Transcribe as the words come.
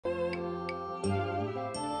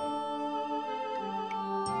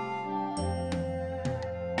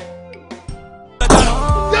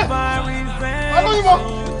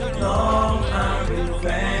Love and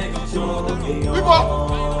revenge,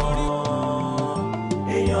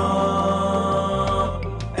 èèyàn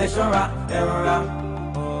ẹ ṣọ́ra ẹ rọra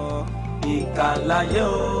ìkà láyé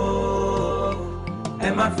o ẹ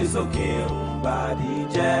má fi sókè bàdí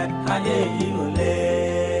jẹ́ ayé yìí ò lè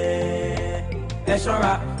ẹ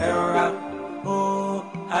ṣọ́ra ẹ rọra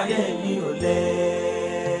ayé yìí ò lè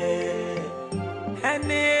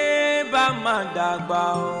ẹni bá máa dàgbà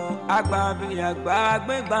o àgbà bí àgbà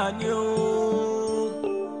gbégbá ni o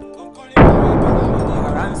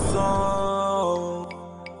yàrá ń sàn o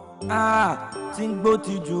tí ń gbó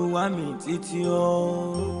ti ju wá mi títí o.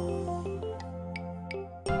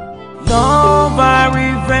 Love and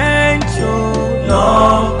revenge, oh,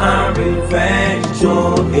 love and revenge,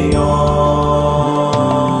 oh,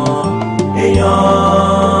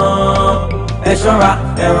 èèyàn, ẹ ṣọ́ra,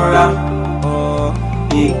 ẹ rọra,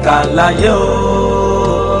 ìkà láyé o,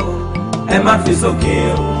 ẹ má fi sókè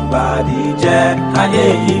bàdí jẹ́ ayé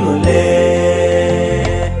yìí ò lè,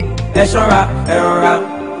 ẹ ṣọ́ra, ẹ rọra,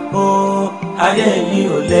 ayé yìí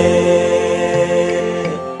ò lè,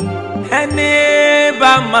 ẹni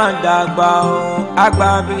bá máa dàgbà o àgbà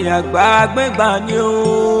bí àgbà gbégbá ni o.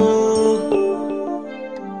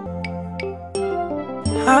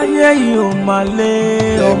 ayé yìí ò máa lé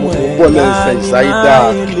ọmọ ẹ̀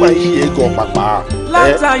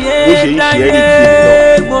láyé látàyé dáyé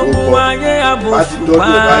gbogbo ayé àbòsùpá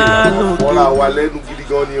lòdì. ọ̀rọ̀ àwa lẹ́nu gidi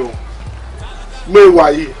gan ni o mẹ́wàá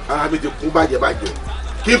yìí ara mi ti kún bàjẹ́bàjẹ́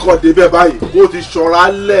kí n kàn débẹ̀ báyìí kó o ti ṣọ́ra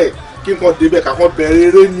lẹ̀ kí n kàn débẹ̀ kà kàn bẹ̀rẹ̀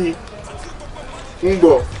eré ni ń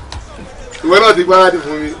gbọ́ ìwé náà ti gbáradì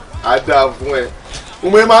fún mi àdá fún ẹ mo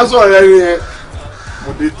máa ń sọ̀rọ̀ ẹ̀rín yẹn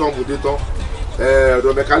mo dé tán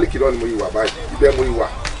ọ̀dọ̀ mẹkáníìkì náà ni mo yìí wà báyìí ibẹ̀ mo yìí wà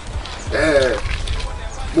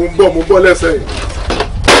mo ń bọ̀ lẹ́sẹ̀ yìí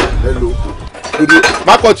ẹ lò ó.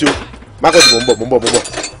 mákọ̀tì mo ń bọ̀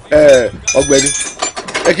ọ̀gbẹ́ni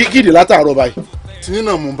ẹ kí kíìdì látàárọ̀ báyìí. tíyín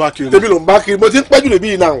náà mò ń bá kiri. tèmi ló ń bá kiri mo ti ń pẹ́jù lè bí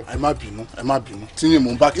yìí náà. ẹ má bínú tíyín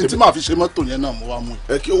mò ń bá kiri tí màá fi ṣe mọ́tò yẹn náà mo wá mú.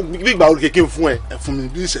 ẹ kí bí ìgbà orí kékeré fún ẹ. ẹ fún mi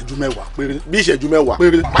bí ìṣẹ́jú mẹ́wàá péré. bí ìṣẹ́jú mẹ́wàá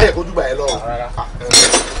péré. má yẹ kó dùgbà yẹn lọ.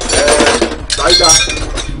 ṣáìdá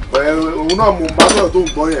òun náà mò ń bá sọ̀rọ̀ tó ń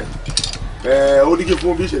gbọ́ yẹn ó ní kí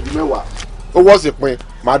fún bí ìṣẹ́jú mẹ́wàá. ó wọ́ sí pin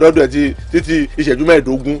màá dọ́dọ̀ ẹ̀ títí ìṣẹ́jú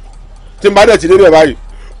mẹ́ẹ̀ẹ́dógún tí n bá dẹ̀ ti débẹ̀ báyìí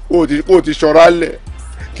kó o ti ṣọ́ra lẹ̀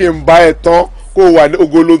kí n bá ẹ tán kó wà ní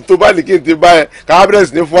ogolo tó bá ní kí n ti bá ẹ ká bẹ̀rẹ̀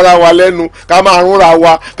sí ní fọ́ra wa lẹ́nu ká máa rúnra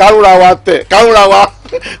wa ká rúnra wa tẹ̀ ká rúnra wa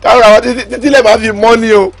títí lè máa fi mọ́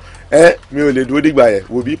ní o mi ò lè dúró dìgbà yẹn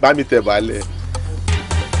wò bí bá mi tẹ̀ balẹ̀.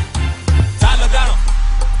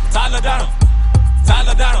 ta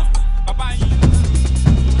ló dáràn bàbá yín.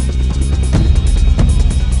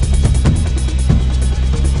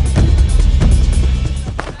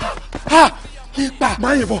 Ipa.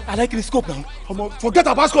 Mayebo. I like the scope now. Forget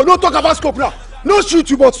about scope. No talk about scope now. No shoot,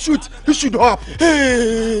 you must shoot. This should happen.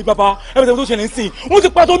 Hey, Baba. Everything tó ṣẹlẹ̀ nsìn. Wọ́n ti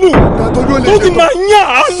pa Tolu. Tolu le. Tó ti máa yàn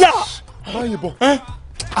án là. Mayebo.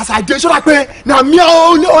 As I dey, should I pay? Na me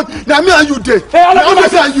and you dey. Hey, I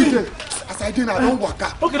like me and you dey. As I dey, na don waka.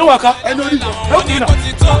 Okay, don waka. No need. Okay na.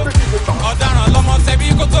 ọ̀daràn lọmọ tẹ̀bí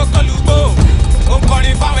kó tó kọlu gbó ó ń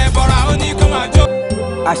kọrin fáwọn ẹbọra ó ní kó máa jó.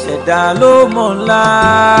 àṣẹ̀dá ló mọ̀ ńlá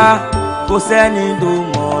kò sẹ́ni tó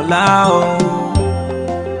mọ̀ ọ́lá o.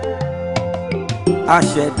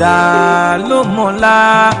 àṣẹ̀dá ló mọ̀ ńlá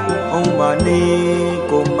òun mà ní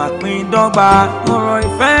kò má pín dọ́gba ọ̀rọ̀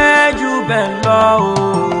ìfẹ́ jù bẹ́ẹ̀ lọ o.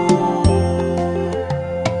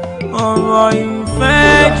 ọ̀rọ̀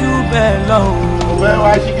ìfẹ́ jù bẹ́ẹ̀ lọ o. ọ̀gbẹ́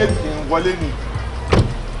wa ṣí géètì ń wọlé ni.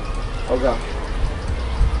 ọ̀gá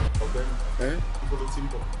ọ̀gbẹ́ni ìbolo ti ń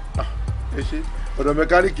bọ̀. ẹ ṣe ọ̀dọ̀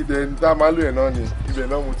mẹkáníìkì tẹ̀ ń tá a máa lò ẹ̀ náà ni ibẹ̀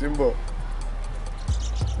náà mo ti ń bọ̀.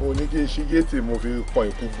 mo ní kí n ṣí géètì mo fi kàn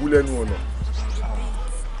ìkúgbú lẹ́nu ọ̀nà.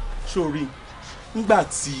 Sórí nígbà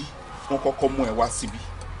tí wọ́n kọ́kọ́ mú ẹ wá síbí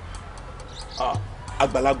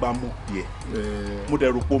àgbàlagbà mọ̀ yẹ mo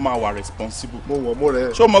dẹ̀ rò pé ó máa wà responsible. mo wọ̀ mo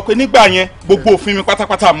rẹ̀. ṣé o mọ̀ pé nígbà yẹn gbogbo òfin mi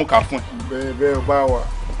pátápátá mú kà fún ẹ. bẹ́ẹ̀ bá wà.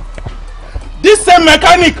 This same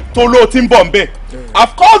mechanic tó ló ti ń bọ̀ nbẹ̀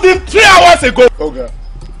I've called him 3 hours ago. ọ̀gá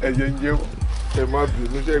ẹ̀jẹ̀ ń jẹ́ ẹ má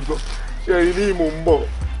bínú ṣe gbọ́ ṣe rí ní mò ń bọ̀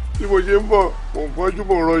bí mo ṣe ń bọ̀ mò ń kánjú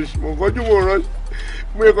mò ń rush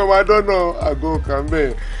mo yẹ kó máa dọ́nà àgọ́ kan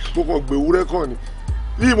bẹ́ẹ̀ mo kàn gbé ewúrẹ́ kàn ni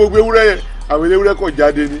bí mo gbé ewúrẹ́ yẹn àwọn ewúrẹ́ kàn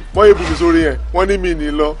jáde ni wọ́n yẹ bùkún sórí yẹn wọ́n ní mi ní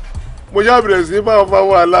lọ mo yá bẹ̀rẹ̀ sí bá wọn fa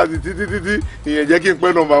wàhálà títí ìyẹn jẹ́ kí n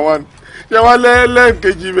pẹ́ nọ́mbà 1 ṣé wá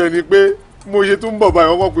lẹ́ẹ̀kejì bẹ̀ ni pé mo ṣe tún bọ̀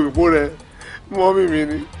báyìí wọ́n kàn pè mí fún rẹ̀ mọ́ mi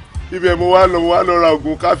ni ibẹ̀ mo wá lọ ra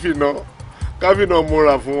oògùn káfínà mo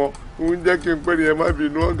rà fún wọn òun jẹ́ kí n pẹ́ ni ẹ má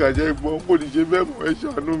bínú ọ̀gá jẹ́ gbọ́ kò ní ṣe bẹ́ẹ̀ mọ́ ẹ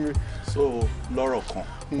ṣàánú mi. So lọ́rọ̀ kan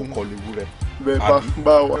mo kọ́ lè wúrẹ́ bẹ́ẹ̀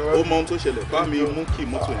bá wa. ó mọ ohun tó ṣẹlẹ̀ bá mi mú kí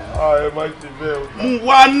mọ́tò yẹn. ẹ má ṣe bẹ́ẹ̀ o. mú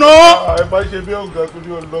wa ná. ẹ má ṣe bẹ́ẹ̀ ọ̀gá tó ní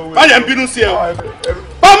ọlọ́wọ́. báyẹ̀ ń bínú sí ẹ o.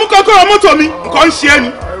 bá mú kọ́kọ́rọ́ mọ́tò mi nǹkan ń ṣe ẹ ni.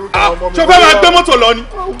 ṣé o fẹ́ máa gbé mọ́tò lọ ni.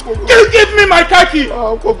 give me my car key.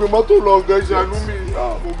 kò gbé mọ́tò lọ ọ̀gá ìṣàánú mi.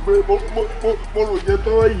 mo rò jẹ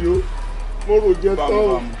tán yìí o. mo rò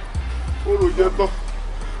jẹ tán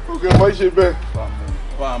ọ̀gá má ṣe bẹ́ẹ̀.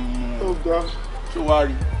 ọ̀gá ṣé wàá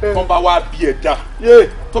rí kán bá wá bí ẹ dá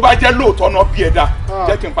tó bá jẹ́ lóòótọ́ náà bí ẹ dá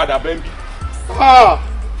jẹ́ kí n padà bẹ́ẹ̀ bí.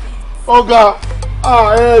 ọ̀gá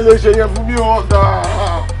ẹ lè ṣe yẹn fún mi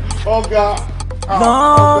ọ̀gá.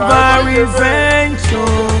 Love and revenge,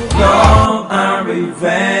 love and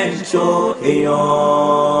revenge,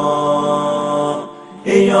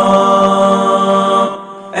 èèyàn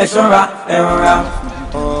ẹ ṣọ́ra ẹ rọra.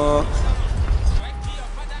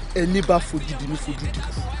 ẹni bá fojú di ní fojú di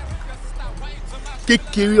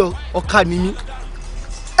kékeré ọkà ni mí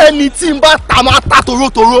ẹni tí n bá ta máa ta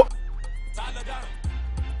torótoró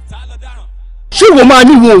ṣé ìwọ máa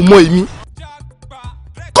ní ìwọ ò mọ èmi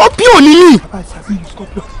scorpion ni mí.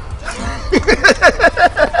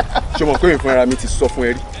 ṣé mo pé ìfúnra mi ti sọ fún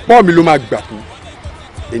ẹ rí pọ́ọ̀ mi ló máa gbà kú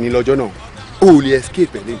èní lọ́jọ́ náà o ò lè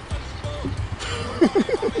escape ẹ̀ lẹ́nu.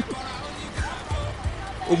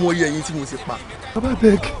 ọmọ iye ẹyin tí mo ti pa. bàbá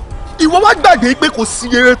beg. ìwọ wá gbàgbé pé kò sí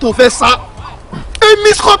eré tó fẹ́ sá èmi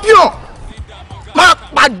scorpion máa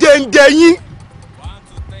pa dẹ́ndẹ́ yín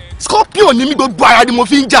scorpion ni mí gbogbo ara ni mo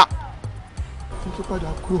fi ń jà. mo tún padà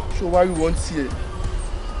kúrò ṣé o wá rí wọn tiẹ̀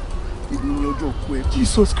èdè ní ọjọ́ òkú ẹ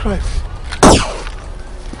Jesus Christ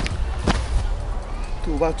tó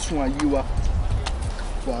o bá tún ayé wa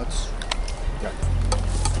wà á tún.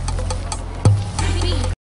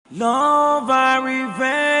 Love and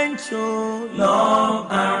revenge, love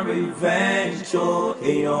and revenge,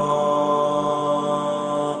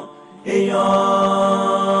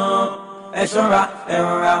 èèyàn ẹ ṣọ́ra ẹ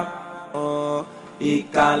rọra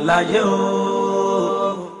ìkà láyé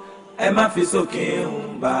o ẹ má fi sókè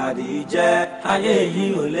ń bàdí jẹ́ ayé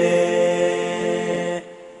yìí ò lè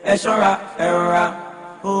ẹ ṣọ́ra ẹ rọra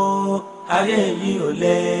ayé yìí ò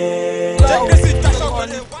lè.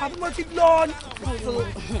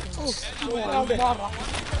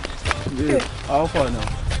 How far now?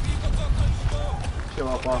 Ṣé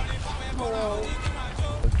wàá pa?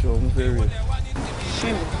 Ọjọ́ ń fẹ́rẹ̀. Ṣé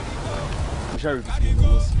mi? Mo ṣàrò fi fi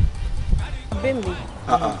lọ́wọ́ sí. Bẹ́ẹ̀ mi.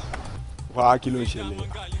 wàá kí ló ń ṣẹlẹ̀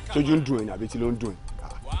ṣojú ń dùn ẹ̀ ní àbí tí ló ń dùn ẹ̀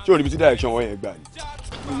ṣé o rí ibi tí direction wọ́n yẹn gbà ni.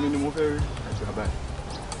 Èmi ni mo fẹ́ rí àti bàbá ẹ̀.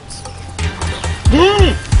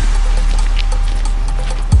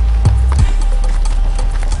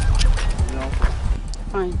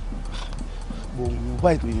 Fine. Bò mo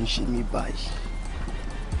wá ètò yìí ń ṣe mí báyìí.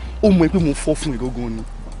 Ó mọ̀ pé mo fọ́ fún ìrógún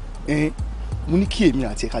ni. Mo ní kí èmi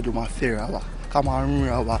àti ẹ̀ka jọ máa fẹ́ra wa, ká máa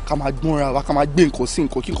rúnra wa, ká máa gbọ́nra wa, ká máa gbé nǹkan sí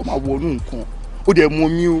nǹkan kí nǹkan máa wọnú nǹkan. Ó dẹ̀ mọ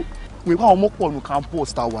mí o. Mo ìpá àwọn ọmọ pọ̀ ní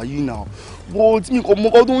campus tá a wà yìí náà. Bó tí mi kò mọ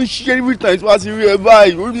ọkọ tó ń ṣe every time tí wọ́n ti rí ẹ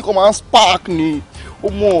báyìí, orí mi kò máa ń spark ni. Ó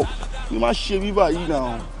mọ̀ ní má ṣe mí báyìí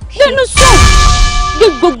náà. Lẹ́nu sọ, bí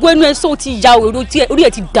gbogbo ẹnu ẹ sọ ti ya orí ẹ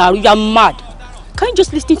ti dàrú, you are mad. Can you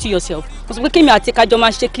just listen to yourself? Mo sọ pé kémi àti kájọ máa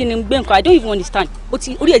ṣe kí ni gbé nǹkan, I don't even understand.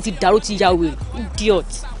 Orí ẹ ti dàrú, ti ya wèrè, idiot.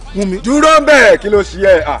 Dúró ń bẹ̀ kí ló ṣe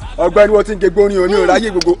ẹ̀ ọgbẹ́ni wọ́n ti ń gé gbórin òní òráyè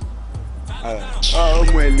gbogbo.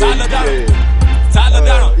 Ọmọ ẹ̀ lè ṣe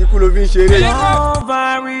ikú ló fi ń ṣeré. Love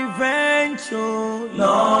and revenge,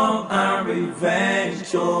 love and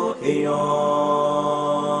revenge,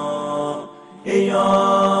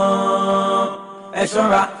 èèyàn ẹ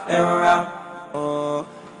ṣọ́ra ẹ rọra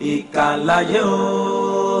ìkà láyé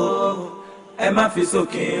o ẹ má fi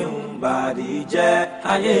sókè ń bàdí jẹ́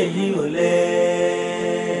ayé yìí ò lè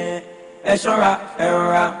ẹ ṣọ́ra ẹ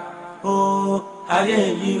rọra ayé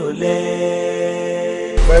yìí ò lè.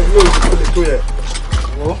 Pẹ̀lú òṣìṣẹ́ lè tó yẹ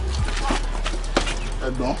wọ́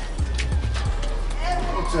ẹ̀gbọ́n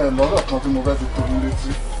ó ti ẹ̀ lọ́rọ̀ kan tí mo fẹ́ fi tó ní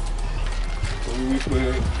létí torí wípé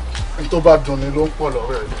ẹni tó bá dùn ni ló ń pọ̀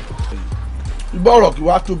lọ́rọ̀ ẹ̀. Ìgbọ́ ọ̀rọ̀ kí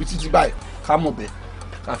wá tóbi títí báyìí ká mọ̀ bẹ́ẹ̀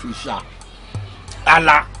ká fi ṣá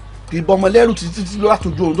àlà kì í bọmọ lẹ́rù títí tí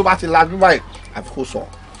látòjú ohun tó bá ti lajú báyìí àfi kó sọ.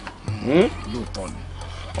 Lóòótọ́ ni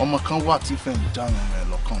ọmọ kan wà tí fẹ́ ń dáhùn rẹ̀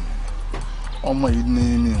lọ́kàn mi ọmọ yìí ní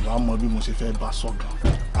mi wàá mọ bí mo ṣe fẹ́ bá sọ̀gàn.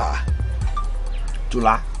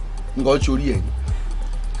 Tùlá nǹkan tí orí ẹ̀ ni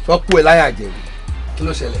fọ́pọ̀ ẹ̀ láyà jẹ̀ ni kí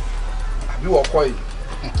ló ṣẹlẹ̀ àbí wọ́n kọ́ yìí.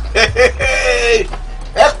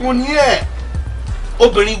 Ẹkùn ni ẹ̀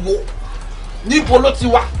obìnrin wo níbo ló ti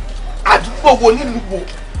wá àdúgbò wo nílùú wo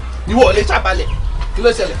ni wọ́n lè sábàlẹ̀ kí ló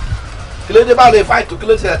ṣẹlẹ̀ kí ló dé bá lè fáìtò kí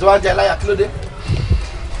ló ṣẹlẹ̀ tó wá jẹ́ láyà kí ló dé.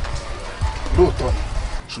 Lóòótọ́ ni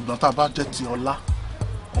ṣùgbọ́n tá a bá jẹ́ ti ọlá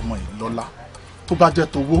ọmọ yìí lọ́lá tó bá jẹ́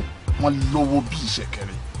towó wọ́n lówó bí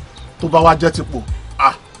ìṣẹ̀kẹ̀rẹ̀ tó bá wá jẹ́ tipò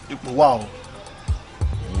ipò wà o.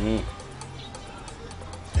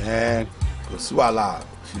 Kò sí wàhálà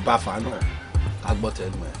fi bá fa náà ká gbọ́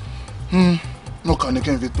tẹnu ẹ̀. mo kàn ní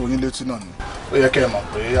kí n fi tó yín létí náà ni ó yẹ kẹ́ ẹ mọ̀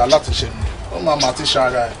pé alátiṣe mi ó máa ti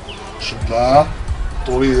ṣara ẹ̀ ṣùgbọ́n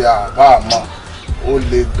torí àbá àmọ́ ó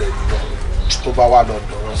lè gbẹ̀yìn lọ tó bá wà lọ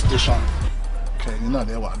dọ̀rọ̀ station kẹ̀yìn náà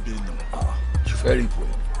lẹ́wàá bí ni. ṣùfẹ́ rí ipò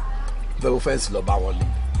ẹ̀ bẹ́ẹ̀ mo fẹ́ sí lọ bá wọn lé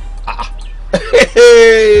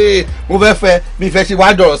mo fẹ́ mi fẹ́ ṣe wá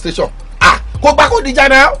dọ̀rọ̀ station kó gbá kó dìjà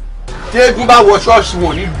náà tí eégún bá wọ ṣọ́ọ̀ṣì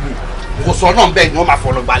wọn nílùú kò sọ náà bẹ́ẹ̀ ni wọ́n máa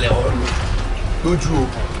fọ̀nà gbalẹ̀ ọ̀rọ̀ lójú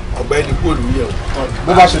ọ̀gbẹ́ni kúrò yẹ o.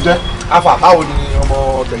 bó bá ṣe jẹ́. afa báwo ni ọmọ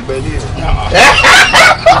tẹ̀gbẹ́ ilé rẹ̀.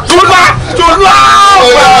 tùlá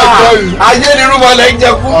ayé ni rúmọlẹ̀ ń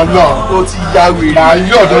jẹ kú. ó ti ya wèrè. màá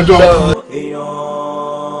yí ọ̀dọ́dọ́.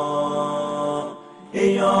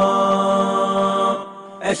 èèyàn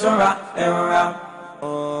ẹ ṣọ́ra ẹ rọra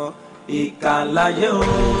ìkà láyé o.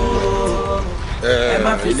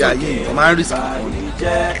 ilé ayé wọn máa ń rí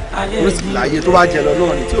risk láyé tó bá jẹ lọ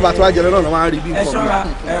náà ni tí ó bá tó bá jẹ lọ náà máa ń rí bí nǹkan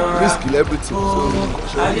mi risk everything so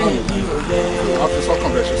wọ́n fi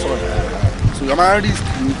sọ́kàn bẹ̀ ṣe sọ̀rọ̀ so yọ máa ń risk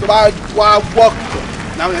ni tó bá wá work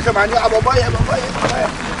làwọn yẹn kẹ́ máa ní àbọ̀bọ̀ yẹn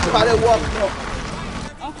tó bá lè work náà.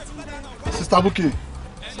 Sista Bukky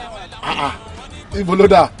ibo ló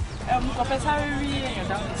dà. mo kàn fẹ́ sáré rí èèyàn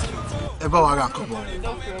down the street. ẹ bá wa ra nǹkan bọ̀.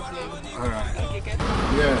 No problem. All right.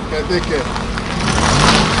 Yeah, take care.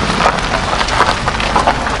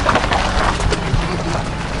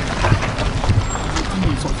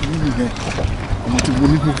 sọ fún mi nìyẹn ọmọ tí mo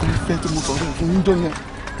ní gbogbo ìfẹ́ tí mo sọ̀rọ̀ fún yín jọ yẹn.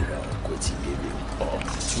 kò tí ì yé mi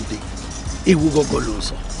Túndé ewu gọgọ ló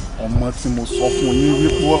sọ. ọmọ tí mo sọ fún yín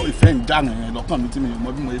wípé ìfẹ́ ń dànù yẹn lọ́kàn mi tí mi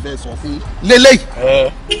mọ bí mo fẹ́ sọ fún.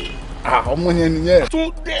 lélẹ́yìí. ọmọ yẹn nìyẹn.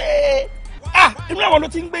 Túndé inú ẹ̀wọ̀n ló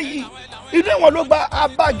ti ń gbé yìí inú ẹ̀wọ̀n ló gba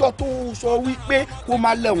abájọ tó sọ wípé kó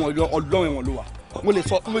má lẹ̀wọ̀n yọ ọlọ́run ẹ̀wọ̀n ló wà mo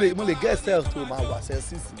lè get cells tó máa wà cells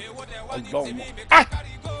six ọlọ́run mọ́.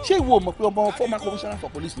 ṣé ìwọ mọ̀ pé ọmọ former commissioner for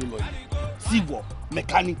police ló lọ yìí sí ìwọ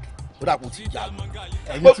mechanic ó dà kó ti yá lọ.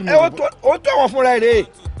 ó tó ẹ̀wọ̀n fúnra ẹ̀ rè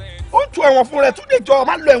ó tó ẹ̀wọ̀n fúnra ẹ̀ Túndé jọ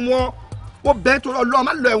má lọ ẹ̀wọ̀n ó bẹ́ẹ̀ tó lọ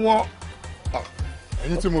má lọ ẹ̀wọ̀n.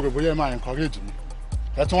 ẹ̀yin tí mo rò bóyá ẹ máa encourage mi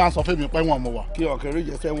ẹ tún wá sọ fún mi pé wọn mo wà. kí ọkẹrẹ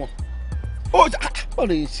jẹ sẹ́wọ̀n ó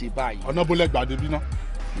lè ṣe báyìí. ọ̀nà bólẹ̀ gbàdé bí náà.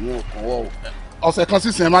 ìwọ ò kàn wọ́ o. ọ̀sẹ̀ kan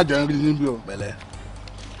sísìn ẹ má jẹ́ ń rí yín bí o. pẹ̀lẹ́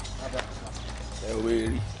ẹ wé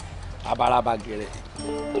rí abaraba gẹrẹ.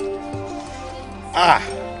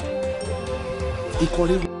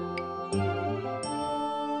 ìkọlé.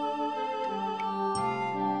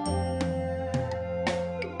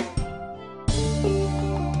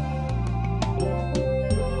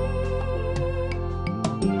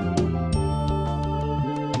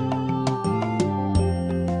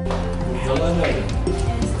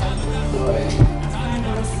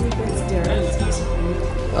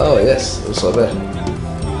 Oh yes, ó sọ bẹ́ẹ̀.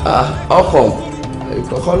 Ọkàn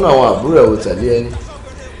ìkọ̀kọ́ náà àwọn àbúrò ẹ̀ wò tẹ̀lé ẹni.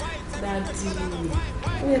 Dádì,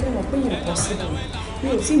 ó yẹ kí wọ́n pé yẹn pọ̀ síbò. Mi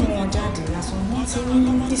ò tí ì mú wọn jáde lásán, wọ́n ti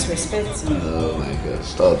ń disrespect mi. Oh my God,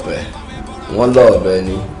 stop ẹ̀. Wọ́n lọ ọ̀bẹ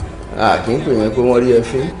ni. Kì í pè yẹn pé wọ́n rí ẹ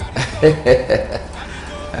fín.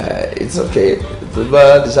 It's okay. Tó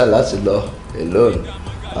bá decide láti lọ alone,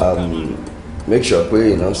 make sure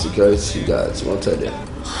pé enough security guards wọ́n tẹ̀lé.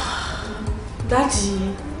 Dádì,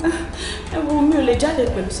 ẹ wo mi ò lè jáde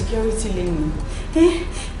pẹ̀lú security lẹ́yìn.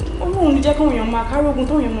 Ọlọ́run ní jẹ́ kí èèyàn máa kárógun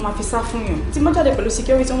tó èèyàn máa fi sá fún yàn. Tí má jáde pẹ̀lú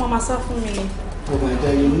security wọ́n máa sá fún mi ni. Oh my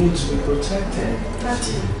God, you need to be protected.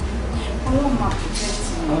 Dádì, Ọlọ́run máa protect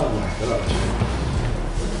me. Oh my God.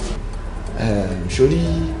 Sórí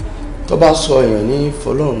tó bá sọ èèyàn ní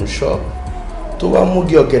fọlọ́run ṣọ́ tó bá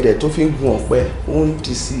múgi ọ̀gẹ̀dẹ̀ tó fi ń gun ọ̀pẹ ó ń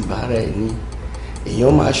di sí ìbára ẹ̀ ní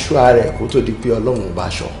èèyàn máa ṣọ́ ara ẹ̀ kó tó di pé Ọlọ́run bá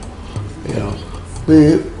ṣọ́. Pé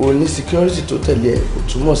o ní security tó tẹ̀lé ẹ̀ kò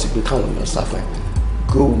túmọ̀ sí pé káwọn èèyàn sá fún ẹ.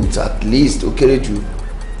 Go with at least ó kéré jù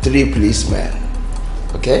 3 policemen,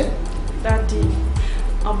 okay? Daddy,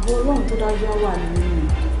 ààbò Ọlọ́run tó dájú á wà nínú mi.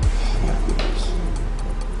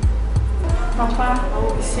 Papa, I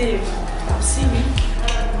will be safe. I'll see you.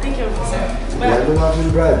 Take care of yourself. Bye. Yeah, don't have to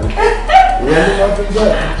drive. Yeah, don't have to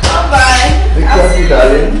drive. Bye. Be careful,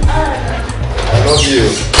 darling. I love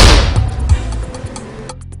you.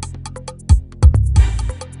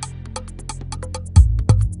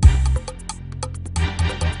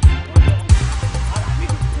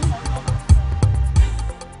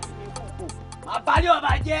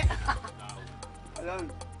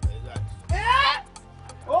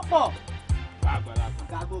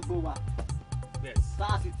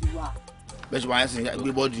 bẹ́ẹ̀ ṣe wáyé sìn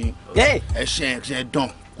gbé bọ́ọ̀dù yín ẹ̀ṣẹ̀ dán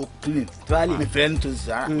kó clean mi fẹ́ ní tòsí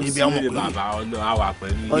sára ibi ọmọ kò bàbá ọlọ́run àwà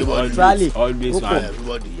pẹ̀lú always one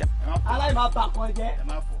everybody. aláì máa bà kan jẹ́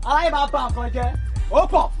aláì máa bà kan jẹ́ ó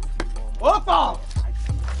pọ̀ ó pọ̀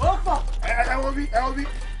ó pọ̀. ẹ wo bí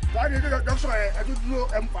láti ẹjọ́ dọ́kítọ̀ ẹ tó dúró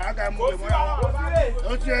ẹ mú pàrágà ẹ mú ẹ mọ́ra wọn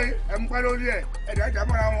ó ti ẹ mú pẹ́ lórí ẹ ẹ̀dá ìjà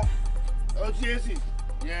mọ́ra wọn ó ti ẹ sì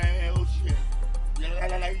yẹn ó ṣe yẹn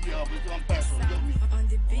lálálá yíyẹ ọ̀pẹ tí wọ́n pẹ́ sọ̀rọ̀ lómi àwọn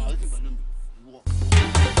ti pẹ̀lú mi wọ.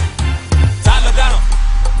 ta ló dáràn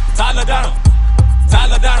ta ló dáràn ta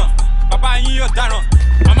ló dáràn bàbá yín yóò dáràn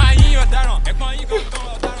màmá yín yóò dáràn ẹ̀gbọ́n yín kò tán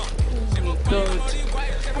dáràn.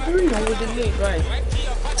 àbúrò ìnáwó délé ìbáyìí.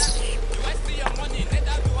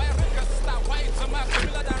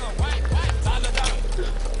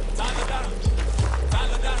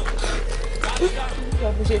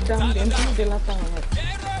 bó ṣe dá ń bẹ ń dé látara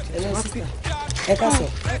rẹ. ẹ káàsán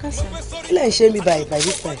kí lẹ́yìn ṣe mi by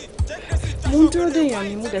this time. mo ń dúró déèyàn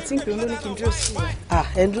ni mo dẹ̀ tí ń pè ń lóní kí n dúró sí i.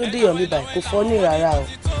 ẹ ń dúró déèyàn mi báyìí kò fọ́ ní rárá o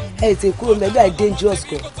ẹ tè kúrò mẹ́gbà dangerous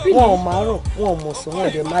kan wọn ò márùn wọn ò mọ̀sán wọn ò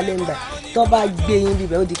dẹ̀ máa lẹ́ńdà tó bá gbé yín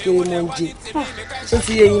bíbẹ̀ ó di kéré mọ́ ń jẹ ṣé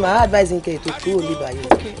ti yẹ yín máa advise yín kẹ́ ètò kúrò níbà yìí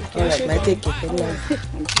alright my take care fẹ́ náà.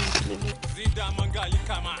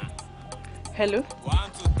 hello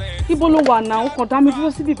ibo ló wà náà ó kàn dá mi dúró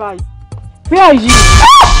síbí báyìí where are you.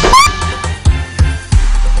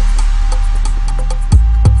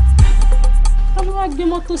 ta ló wá gbé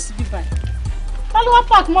mọ́tò síbí báyìí ta ló wá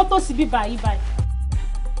park mọ́tò síbí báyìí báyìí.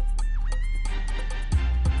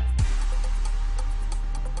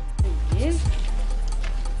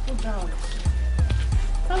 ó dá ọ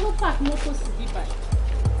ta ló park mọ́tò síbí báyìí.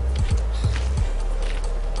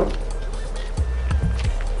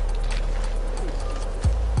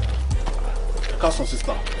 Káàsán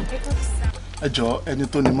sista ẹ jọ ẹni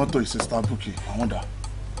tó ní mọ́tò yìí sista Bukky àwọn dà.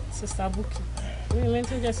 sista Bukky mi ò mẹ́ni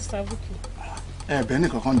tó jẹ́ sista Bukky. ẹ bẹ́ẹ̀ ní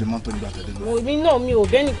kankan di mọ́tò nígbà tẹ̀lé lọ. mi náà mi ò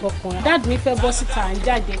bẹ́ẹ̀ ní kankan dad mi fẹ́ bọ́ síta à ń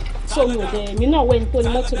jáde so mi ò dẹ̀ mi náà wẹ́ni tó ní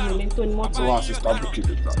mọ́tò mi ò lẹ́ni tó ní mọ́tò. àti wá sista Bukky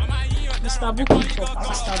lè gbà. sista Bukky sọ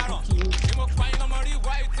sista Bukky ni.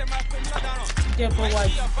 jẹ́ bọ́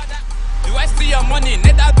wájú. Do I see your money?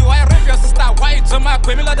 Neither do I rape your sister. Why you tell me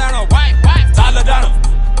pé mi lọ dáràn? Why? Ta ló dáràn?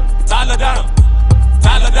 Ta ló dáràn?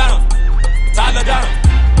 Ta ló dáràn? Ta ló dáràn?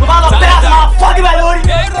 tó bá lọ bẹ́ẹ̀ àti máa fọ́ níbẹ̀ lórí.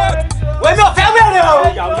 wèmi ò fẹ́ wẹ̀rẹ̀ o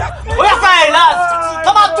ó yẹ fà yìí láti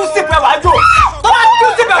tó bá tún sí pẹ̀ wájú tó bá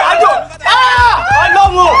tún sí pẹ̀ wájú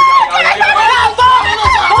ọlọ́run o.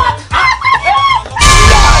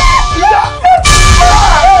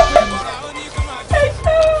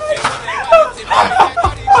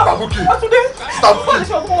 Bukky stop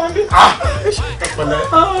Bukky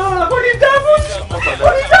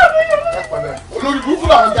olórí burúkú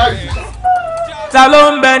làwọn já yìí. ta ló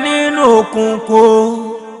ń bẹ nínú òkùnkùn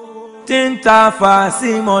tí ń ta fà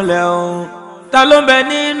sí mọ́lẹ̀ o ta ló ń bẹ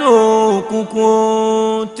nínú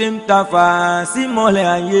òkùnkùn tí ń ta fà sí mọ́lẹ̀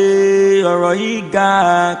ayé ọ̀rọ̀ yìí ga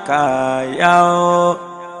kàyà o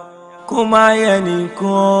kó má yẹ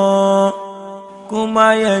nìkan kó má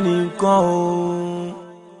yẹ nìkan o.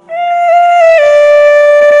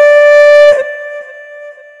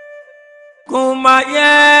 kó má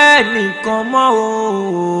yẹ nìkan mọ́ o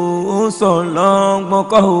ó sọ lọ́gbọ́n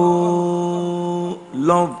kọ́ o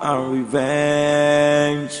love and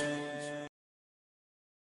revenge.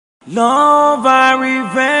 Love and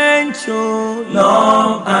revenge o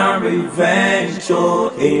love and revenge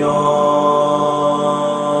o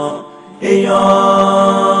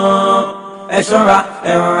èèyàn ẹ ṣọ́ra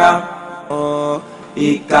ẹ rọra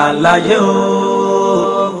ìkà láyé o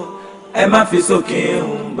ẹ má fi sókè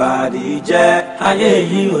ń bàdí jẹ́ ayé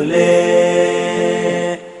yìí ò lé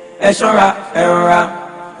ẹ ṣọ́ra ẹ rọra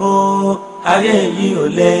o ayé yìí ò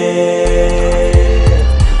lé.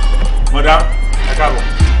 Madam, ẹ káàbọ̀.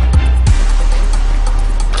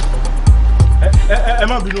 ẹ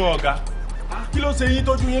má bínú ọ̀gá kí ló ṣe yín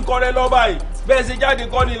tójú yín kọ́rẹ́ lọ́ báyìí bẹ́ẹ̀ ṣe jáde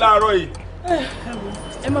kọ́ ní láàárọ̀ yìí.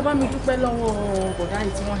 ẹ má bá mi dúpẹ́ lọ́wọ́ bọ̀dá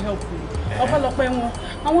yìí tí wọ́n help mi ọpẹ́lọpẹ́ wọn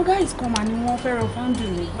àwọn guys kan mà ní wọ́n fẹ́ràn fáńdù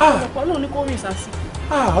mi ọ̀pọ̀lọpọ̀ Ọlọ́run ní kó rìn sásì.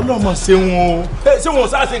 ọlọ́mọ ṣe wọn o ṣé wọn ò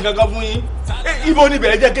sáà ṣe nǹkan kan fún yín ibo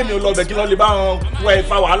níbẹ̀ ẹ jẹ́ kémi lọ bẹ̀ kí lọ́ọ́ lè bá wọn wọ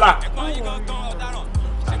ẹ̀fà wàhálà.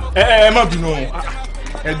 ẹ má bínú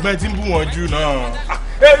ẹgbẹ́ tí ń bù wọ́n jù náà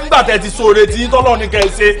nígbà tẹ ti sóore tí tọ́lọ́ ní kẹ́ ẹ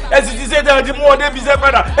ṣe ẹ sì ti ṣe tẹ́ ti mú wọn débi iṣẹ́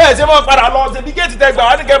padà ẹ ṣe mọ́ padà lọ ṣe bí géètì tẹ gbà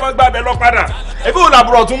wá ní kẹ́ ẹ mọ́ gbà bẹ́ẹ̀ lọ padà ẹbí òun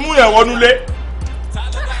làbúrò tún mú yẹn wọnú lé.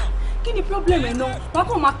 kí ni problem ẹ náà wọn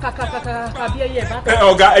kàn máa kàkàkàkà bí ẹyẹ bá.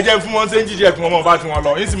 ọ̀gá ẹ jẹ́ fún wọn ṣe ń jíjẹ fún ọmọ bá ti wọn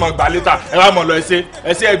lọ yín sì mọ gbà létà ẹ wá mọ lọ ẹ ṣe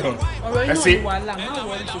ẹ̀gbọ́n. ọ̀rọ̀ inú ni wàhálà má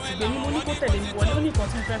wọlé ṣòtìgbé ní mo ní kó tẹ̀lé mi wọlé ó ní nǹkan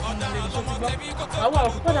tí mo fẹ́ fún mi lè ṣòtìgbọ́ àwọn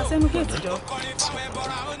àwọn padà sẹ́nu géètì jọ.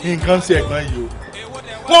 nǹkan ṣe ẹ̀gbọ́n yìí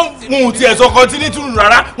o wọ́n mú tiẹ̀ sọ kọ́ńtínítù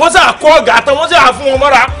rárá wọ́n sà kọ́ ọ̀gá tán wọ́n sà fún wọn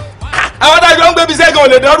mọ́ra àwọn adájọ́ ń gbé bí sẹ́gun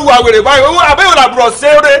olè dẹ́rù wa wèrè báyìí owó àbẹ́wò làbúrò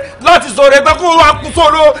ṣeré láti sọ̀rọ̀ pé kó wá kú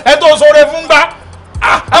sóró ẹ tó sọ̀rọ̀ fún gbà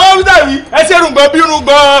àwọn wíńdà yìí ẹ ṣe rùgbọ́n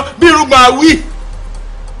bí rùgbọ́n àwí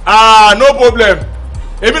no problem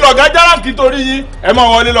èmi lọ̀gá járáǹkì torí yín ẹ máa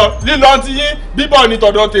wọlé lọ lílọ ti yín bíbọ̀ ní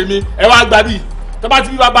tọ̀dọ̀ tèmi ẹ wá gbà bí tó bá ti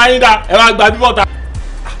bí bàbá yín dá ẹ wá gbà bíbọ̀ ta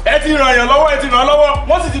ẹ ti ràn yàn lọ́wọ́ ẹ ti ràn lọ́wọ́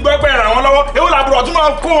wọ́n sì ti gbọ́ pé ẹ ràn wọ́n lọ́wọ́ èwo làbúrò tún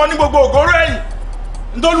máa kó wọn ní gbogbo ògóró ẹ̀yìn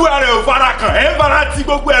ntọ́lúwa rẹ̀ ò fara kàn ẹ̀ ń fara ti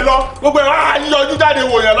gbogbo ẹ̀ lọ gbogbo ẹ̀ wá yíyọjú jáde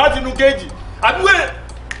wòyàn láti inú kéèjì àdúgbò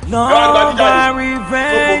love and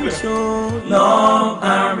revenge o love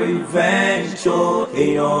and revenge o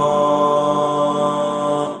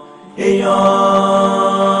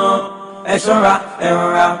èèyàn ẹ ṣọ́ra ẹ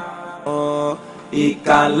rọra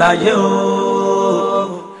ìkàlàyé o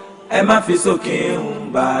ẹ má fi sókè ń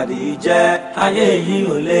bàdí jẹ́ ayé yìí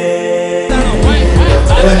ò lè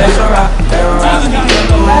ẹ ṣọ́ra ẹ rọra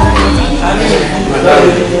ayé yìí ò lè.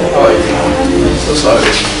 So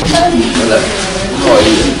sorry. How are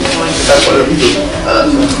you? That's what I'm doing.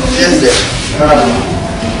 Yes, there.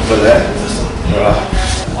 But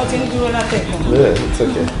wọ́n ti ń dúró látẹ̀kọ́. Yeah, it's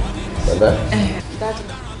okay. Bye. Daddy,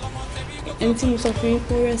 ẹni tí mo sọ fún yín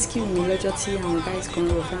kó rescue mi lọ́jọ́ tí àwọn guys kan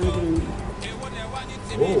lọ fáńdù mi.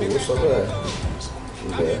 Ó sọ bẹ́ẹ̀.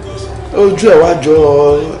 Ojú ẹ̀ wá jọ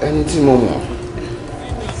ẹni tí mo mọ̀.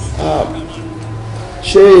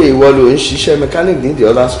 Ṣé ìwọ ló ń ṣiṣẹ́ mechanic ní the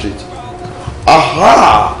other street?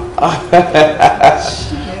 Aha!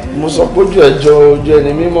 Mo sọ pé ojú ẹ̀ jọ ojú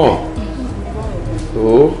ẹni mímọ́.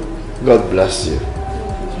 Oh, God bless you.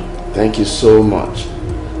 Thank you so much.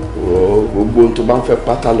 Gbogbo ohun tó bá ń fẹ́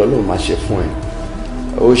pátá lọ́lọ́run máa ṣe fún ẹ.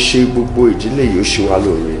 Ó ṣe gbogbo ìdílé yìí ó ṣe wá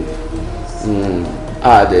lóore.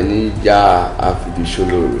 Àdẹ̀ ní ìjà àfìdíṣó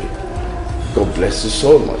lóore. God bless you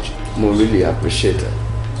so much. Mo really appreciate it.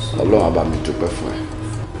 Ọlọ́run á bá mi dúpẹ́ fún ẹ.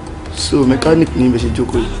 So mechanic ní ibẹ̀ ṣe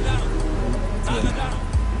jókòó yìí.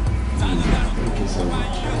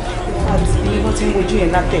 Wọ́n ti ń wojú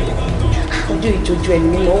yẹn látẹ̀kọ́. Ojú ìjojú ẹni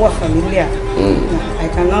mímọ́ wà familiar. I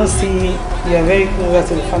can now see you are very close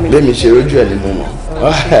to the family. Lẹ́mi ṣe rojú ẹ̀ ni mo mọ̀.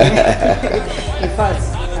 In fact,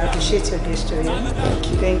 I appreciate your gesture. Yeah?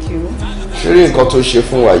 Thank you. Ṣé nǹkan tó ṣe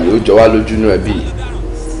fún wa yìí ó jọ wá lójú inú ẹbí yìí?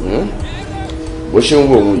 Bó ṣe ń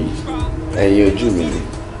wo òun yìí, ẹ̀yin ojú mi ni.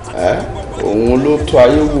 Òun ló tó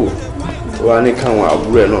ayé wò tó wá ní káwọn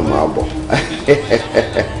àbúrò ẹ̀ náà máa bọ̀.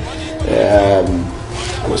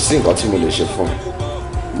 Kò sí nǹkan tí mo lè ṣe fún ẹ.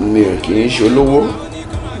 Mi ò kì í ṣe olówó,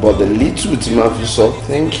 but the little tí máa fi sọ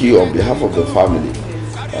thank you on behalf of the family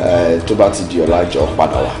tó bá ti di ọ̀la jọ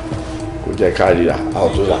padà wá kò jẹ́ ká ríra I'll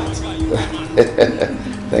do that.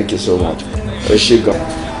 Thank you so much. Ẹ ṣé gan.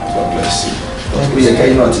 God bless you. Ó yẹ ká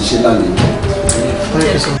iná àti ṣe lálejò.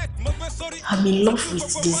 I'm in love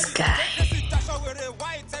with this guy.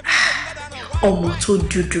 Ọmọ tó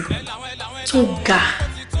dúdú, tó ga,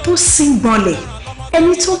 tó síngbọnlẹ̀,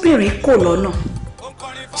 ẹni tó bèrè kò lọ́nà.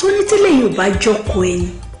 Tó ní tẹ́lẹ̀ yóò bá jókòó ẹni,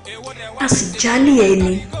 a sì jálè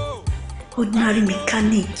ẹni. Ordinary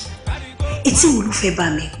mechanic, etí wo ló fẹ́ bá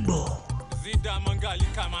mi gbọ́?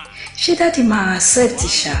 Ṣé dáàdi máa accept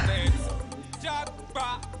ṣá?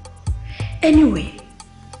 Anyway,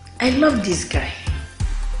 I love this guy.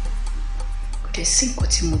 Kò dẹ̀ sí nǹkan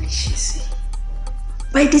tí mo lè ṣe sí.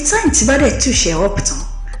 By the time tí bá dẹ̀ tún ṣe up tán,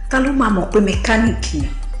 ta ló máa mọ̀ pé mechanic ni?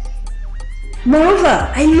 Moreover,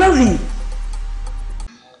 I love him.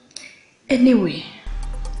 Anyway,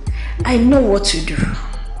 I know what to do.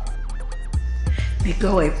 May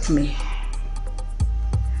God help me.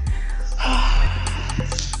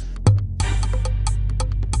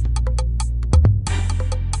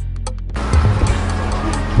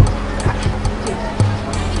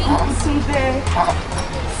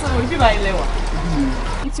 So, if you buy lewa,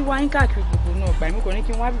 it's a wine card. No, buy me. Kò ní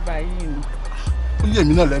kí n wá bíbá yìí ni. Ó yé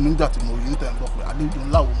mi náà lẹ́nu nígbà tí mo rí ní tẹ̀ ń bọ̀ pé àlejò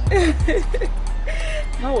ńlá wo.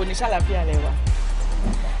 Báwo ni ṣàlàfíà lẹ́wà?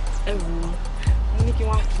 Ẹ wò ó, mo ní kí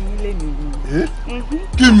wọ́n kí yín lé mi.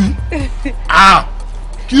 Kí mi?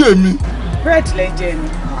 Kí èmi? Bread lẹ jẹ ni.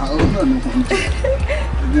 Àwọn náà ni mo ń jẹ.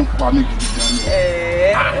 Ebi ń pa mí gidi gan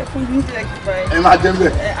ni. Fún mi sílẹ̀ kí báyìí. Ẹ máa jẹ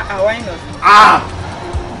bẹ́ẹ̀. Àwa iná.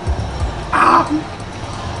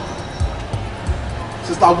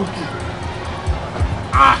 Sista Buki.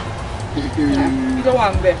 Kí ló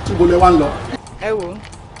wà ń bẹ̀? Tí bolẹ̀ wá ń lọ. Ẹ wò ó,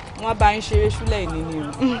 wọ́n bá ń ṣeré ṣúlẹ̀ ìní ni o.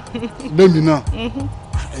 Bẹ́ẹ̀ni náà,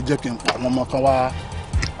 ẹ jẹ́ kí n pa àwọn ọmọ kan wá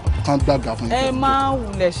kán gbàgà fún ẹ má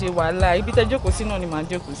wulẹ̀ ṣe wàhálà, ibi tẹ́ jókòó sí náà ni màá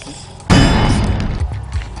jókòó sí.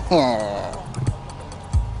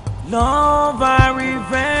 Love and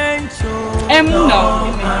revenge. Ẹ mú nà.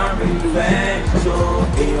 Love and revenge.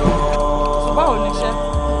 Báwo ni iṣẹ́?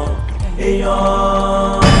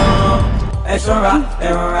 èèyàn ẹ ṣọ́ra ẹ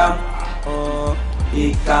rọra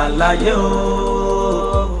ìkà láyé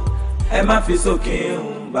o ẹ má fi sókè ń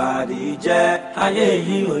bàdí jẹ́ ayé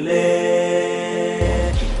yìí ò lè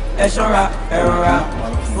ẹ ṣọ́ra ẹ rọra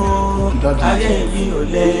ayé yìí ò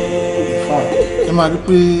lè. ẹ máa rí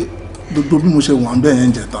pé gbogbo bí mo ṣe wà ń bẹ̀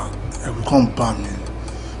yẹn jẹ̀ta ẹ̀rù kan bá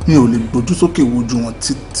mi ò lè gbójú sókè wojú wọn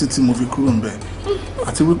títí mo fi kúrò ń bẹ̀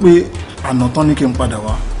àti wípé àná tán ní kí n padà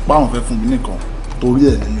wá páwọn fẹ́ fún mi nìkan torí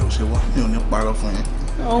ẹ̀ ni mi ò ṣe wá mi ò ní parọ́ fún yín.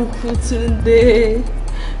 Uncle Tunde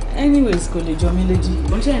anyways kò lè jọ mí lójú.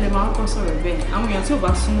 oúnjẹ yẹn lè máa kọ́ sọ̀rọ̀ bẹ́ẹ̀ àwọn èèyàn tí ò bá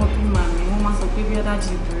súnmọ́ bí màmí wọ́n máa sọ pé bí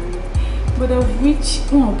dájú burú but of which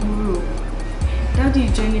wọn burú o dájú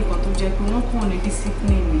jẹ́ nìkan tó jẹ́ pé wọ́n kàn ní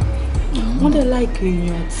discipline mi wọ́n dẹ̀ láìkè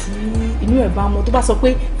èèyàn tí inú ẹ̀ bá mọ́ tó bá sọ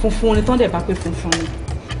pé funfun ni tán dẹ̀ bá pé funfun ni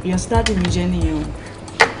èèyàn sí dájú mi jẹ́ nìyẹn o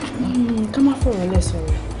ká má fọ̀rọ̀ lẹ̀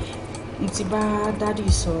sọ̀rọ̀ mo ti bá dájú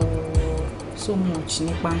sọ̀rọ̀ so much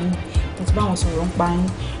nípa yín mo ti bá wọn sọ̀rọ̀ nípa yín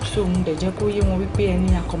so mo dẹ̀ jẹ́ kó yé wọn wípé ẹ ní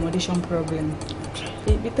accommodation problem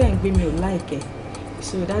ibi tẹ́ ń gbé mi ò láìkẹ́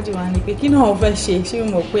so dájú wa ni pé kí náà wọ́n fẹ́ ṣe mo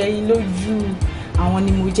mọ̀ pé ẹyin lójú àwọn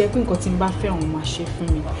ni mo jẹ́ pé nǹkan tí n bá fẹ́ àwọn máa ṣe fún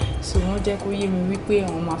mi so wọ́n jẹ́ kó yé mi wípé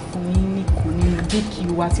àwọn máa fún yín nìkan nínú bíkì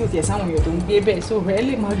wa tí ò tiẹ̀ sáwọn èèyàn tó ń gbé bẹ́ẹ̀ so rẹ̀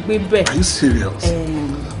lè máa gbé bẹ́ẹ̀. Are you serious?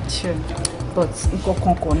 Sure but nǹkan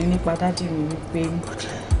kan kọ̀ ní nípa dájú mi wípé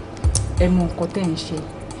ẹ mọ nǹkan tẹ́ ń ṣe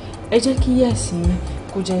ẹ jẹ́ kí yẹ̀sì yín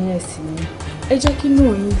kó jẹ́ yẹ̀sì yín ẹ jẹ́ kí nù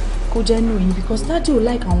yín kó jẹ́ nù yín because dájú ò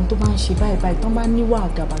like àwọn tó bá ń ṣe báyìí tán bá níwà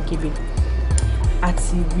àgàbàgebè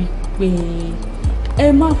àti wípé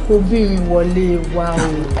ẹ má kó obìnrin wọlé wa o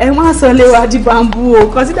ẹ má sọ lé wa di bambú o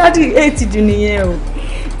kan tí dájú èètì jù nìyẹn o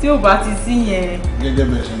tí ò bá ti sí yẹn. gẹ́gẹ́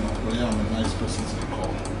bẹ́ẹ̀ ṣe mọ̀ pé I'm a nice person to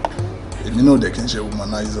call èmi náà dẹ̀ kí n ṣe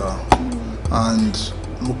womanizer and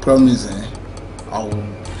mo promise I will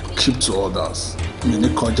keep to orders mi ní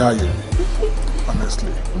kọjá yìí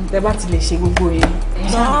honestly. tẹ bá ti lè ṣe gbogbo yẹn.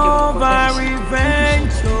 love and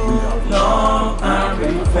revenge o love and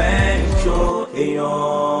revenge o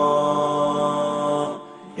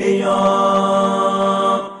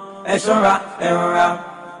èèyàn ẹ ṣọ́ra ẹ rọra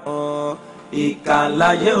ìkà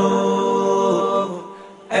láyé o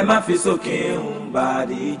ẹ má fi sókè ń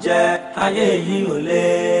bàdí jẹ́ ayé yìí ò lè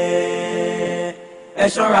ẹ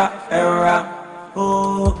ṣọ́ra ẹ rọra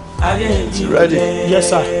ayé yìí ò lè. Yes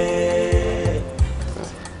sir.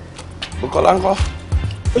 Bukola ńkọ́?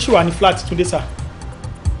 Ó ṣì wà ní flat Túndé sir.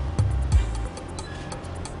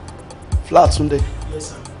 Flat Túndé? Yes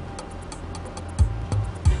sir.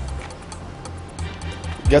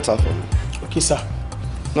 Get her for me. Okay sir.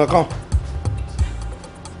 No, come.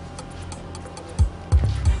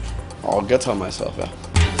 I'll get her myself, yeah.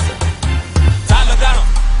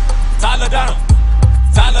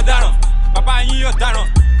 Bàbá yín yóò dáràn,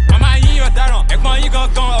 màmá yín yóò dáràn, ẹ̀gbọ́n yín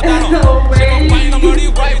gangan ọ̀daràn. Ṣé mo pa yín lọ́mọ rí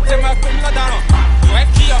wá ìtẹ́ máa pè mí lọ́daràn? Do I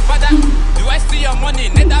kill your father? Do I steal your money?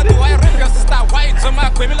 Neither do I rape your sister. Why ìtẹ́ máa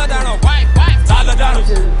pè mí lọ́daràn? Why? Ta ló dáràn?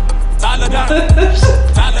 Ta ló dáràn?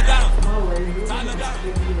 Ta ló dáràn? Ta ló dáràn?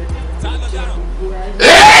 Ta ló dáràn?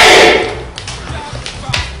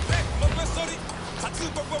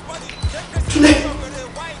 Tunde,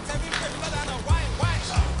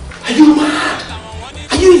 are you mad?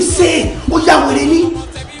 Are you insane? Ó yá wèrè ni.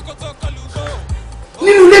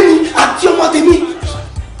 Nínú ilé mi àti ọmọ tèmi.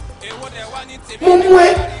 Mo mú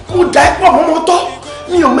ẹ, mo dà ẹ́ pọ̀ mọ́ ọmọ tọ́.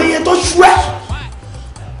 Mi ò mẹyẹ tó ṣú ẹ́.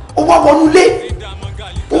 Ó wá wọnú ilé.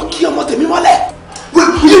 Ó kí ọmọ tèmi mọ́lẹ̀.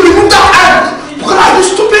 You remove that hand. Bukola, are you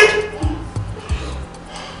stupid?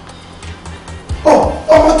 Oh,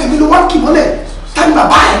 ọmọ tèmi ló wá kì mọ́lẹ̀. Ta ni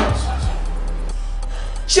bàbá ẹ̀?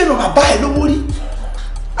 Ṣé ìrọ̀ bàbá ẹ̀ lówó rí?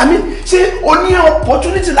 I mean, ṣé o ní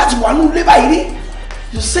opportunity láti wà ní ilé báyìí rí?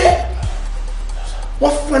 You say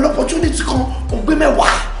wọ́n fún ẹ ní opportunity kan o gbé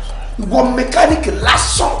mẹ́wàá ìwọ mẹkáníìkì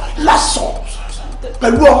lásán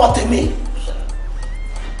pẹ̀lú ọmọ tèmi.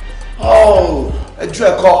 Ẹjọ́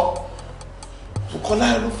ẹ̀kọ́ Bukola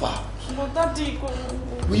ẹ̀ ló fà.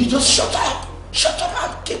 Will you just shut up? Shut up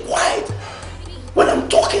and keep quiet. When I'm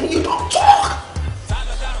talking, you don't talk.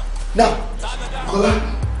 Now, Bukola,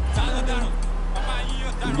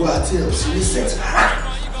 ìwọ àti ẹ̀ ò sí ní sẹ́ẹ̀tì rárá.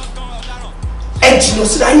 Ẹ jìnnà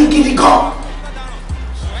síra yín gidi gan.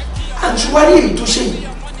 Àjùwárí èyí tó ṣe yìí,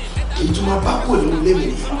 èyí tó máa bá kú èlò ilé mi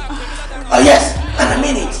nìyẹn. Oh yes, and I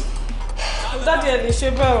mean it. Daddy, ẹ lè ṣe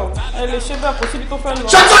bẹ́ẹ̀ o, ẹ lè ṣe bẹ́ẹ̀ kò síbi tó fẹ́ lọ.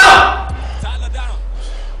 Shut up!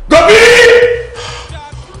 Gobi!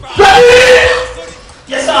 Gobi!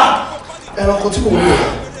 Yes sir. Ẹranko tí mo wúlò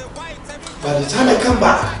rẹ̀, by the time I come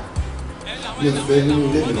back, mi ò fẹ́ nínú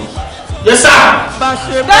ilé mi náà. Yes sir.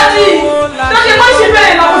 Daddy, má ṣe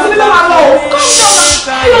bẹ́ẹ̀ náà, kò síbi tó máa lọ o. Calm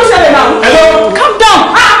down, kí ló ṣẹlẹ̀ náà? Hello. Calm down.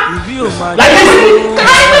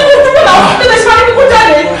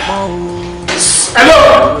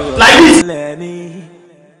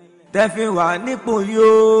 tẹ́fí wà nípò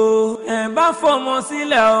yóò ẹ bá fọmọ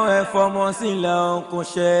sílẹ̀ o ẹ fọmọ sílẹ̀ o kò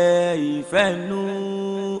ṣe ìfẹ́ nú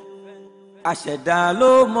àṣẹ̀dá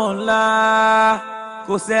ló mọ̀ ńlá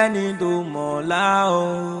kò sẹ́ni tó mọ̀ ńlá o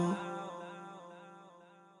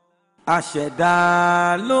àṣẹ̀dá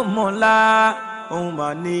ló mọ̀ ńlá òun mà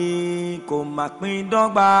ní kò má pín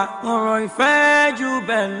dọ́gba ọ̀rọ̀ ìfẹ́ jù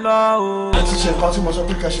bẹ́ẹ̀ lọ o. ẹ ti ṣe nǹkan tí mo sọ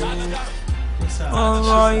pé kẹ́ ṣe.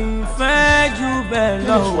 ọ̀rọ̀ ìfẹ́ jù bẹ́ẹ̀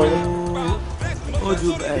lọ ó jù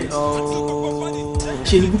bẹ́ẹ̀ lọ.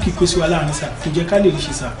 ṣe ni Bukky kó sí wa láàrin sá kò jẹ́ ká lè rí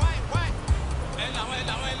ṣe sá.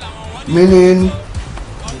 meaning.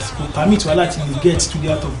 yes kò permit wa láti lè get to the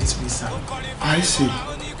out of this place sá. I see.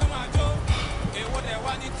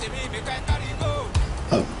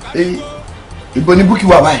 Ibo ni Bukky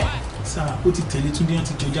wà báyìí. sá ó ti tẹ̀lé Túndé yẹn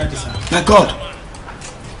ti jọ jáde sá. My God,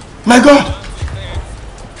 my God.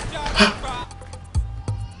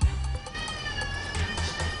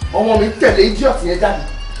 ọmọ mi tẹ̀lé idiot yẹn jáde.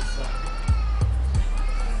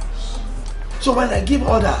 So when I give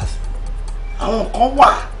orders àwọn kan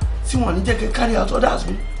wà tí wọ́n ní jẹ́ kí carry out orders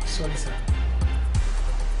mi. Sorry sir.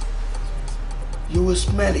 You will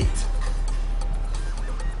smell it.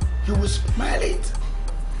 You will smell it.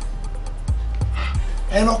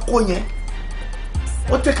 ẹranko yẹn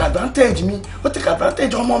ó take advantage mi ó take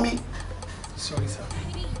advantage ọmọ mi. Sorry sir.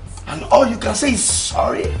 And all you can say is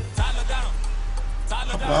sorry.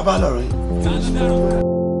 Bàbá lọ̀rọ̀ yìí.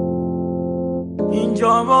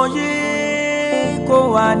 ìjọba yìí kò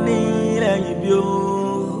wá ní lẹ́yìn bí o.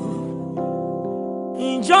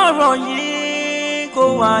 ìjọba yìí kò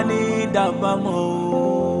wá ní dàbámọ̀ o.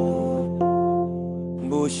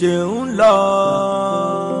 bó ṣe ń lọ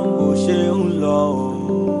bó ṣe ń lọ o.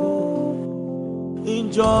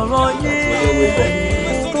 ìjọba yìí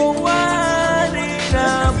kò wá ní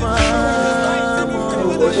dàbámọ̀ o.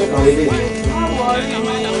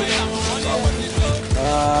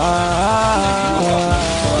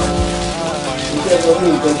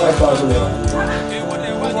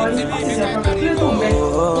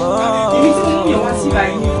 Ibi tí mo yẹ wá sí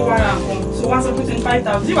báyìí ni kó wá ra nǹkan so wá sọ pé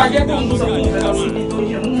 25,000 tí wàá jẹ́ pé òun tó sọ fún òun fẹ́ lọ sí ibi tó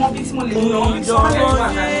yẹ mo mọ bí tí mo lè lọ bí tí wọ́n lè wà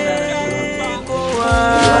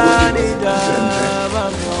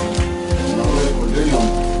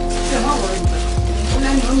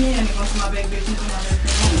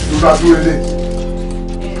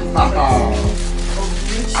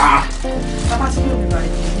Bàbá tí yóò bíbá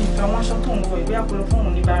ìdí ní ìfẹ́ wọn aṣọ tó ń wọ ìwé àpòlọ fún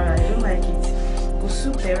òun níbàárà ẹ̀ ló máa kìtì kò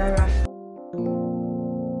súpẹ̀ rárá.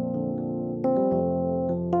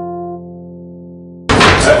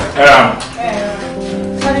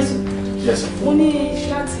 Kálẹ́sì, mo ní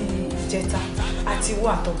láti ìjẹta àti ìwọ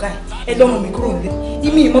àtọ̀gá ẹ̀ lọ́mọ mi kúrò nílé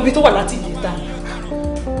ìmí ìmọ̀bi tó wà láti ìjẹta.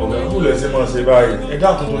 ọ̀gá ìkúlẹ̀ sí máa ṣe báyìí ẹ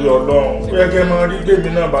dákun torí Ọlọ́run ó yẹ kẹ́ máa rí gbèmí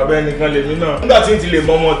náà bàbá ẹnìkan lèmi náà nígbà tí n ti lè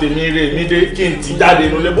mọ ọmọ tèmi rè mí dé kí n ti jáde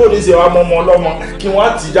nulẹ̀ bó ní ṣe wá mọ́ ọmọ ọlọ́mọ kí wọ́n á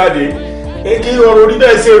ti jáde kí ọ̀rọ̀ orí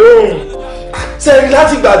bẹ́ẹ̀ ṣe róhùn sẹ́yìn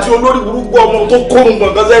láti ìgbà tí olórí burúkú ọmọ tó kórun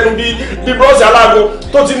gbọ̀ngàn sẹ́nu bí bọ́ọ̀sì alágo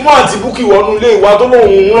tó ti mú àǹtí Bukky wọnú ilé ìwà tó lóun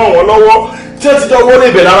ń ràn wọ́n lọ́wọ́ tí ó ti jọ wọlé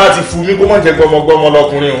ibẹ̀ lára ti fún mi kó má jẹ gbọmọgbọmọ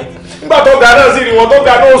lọkùnrin o nígbà tó ga náà sì rí wọn tó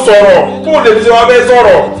ga náà sọ̀rọ̀ kó lè fi ṣe wá fẹ́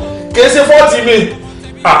sọ̀rọ̀ kì í ṣe fọ́ọ̀tì mi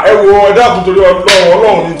ẹ wo ẹ dákun torí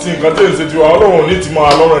Ọlọ́run ní ti nǹkan tí ò ń ṣe tiwa Ọlọ́run ní ti mọ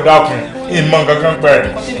àlọ́run ẹ dákun ìmọ̀ nǹkan kan pẹ́.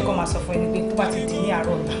 nǹkan tí nìkan máa sọ fún ẹni pé tó bá ti di ní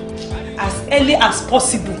àárọ̀ ọ̀la as early as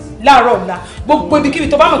possible láàárọ̀ ọ̀la gbogbo ibikíbi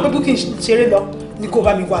tó bá mọ̀ pé Bukky ṣeré lọ ni kò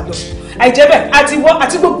bá mi wà lọ àìjẹ́ bẹ́ẹ̀ àti wọ́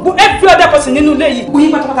àti gbogbo every other person nínú ilé yìí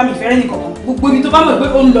gbóyin pátápátá mi fẹ́rẹ́ nìkan gbogbo ibi tó bá mọ̀ pé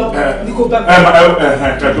ó ń lọ ni kò bá mi.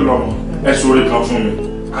 ẹ tó lọ mọ ẹ sọ̀rọ̀ kan fún mi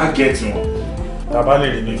á gẹ̀ẹ́tì wọn tàbá lè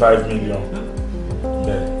rí bí 5 million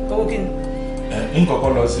bẹ́ẹ̀. owó kí ni. n kọ́kọ́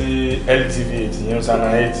lọ sí LTV 8 yẹn sana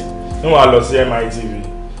 8 níwọ̀n a lọ sí MITV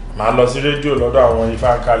màá lọ sí rédíò lọ́dọ̀ àwọn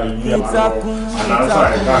ifá kálí ní àwọn ànáńsà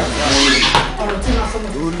ẹ̀ka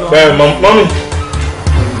bẹ́ẹ̀ mọ́mí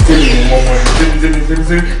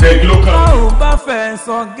báwo bá fẹ́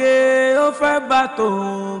sọ̀gé ó fẹ́ bá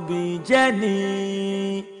tòbí jẹ́ ni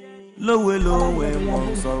lówe lówe wọn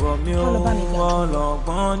sọ̀rọ̀ mi ò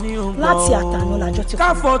ọlọ́gbọ́n ní ògbọ́n láti àtàná làjọ ti kú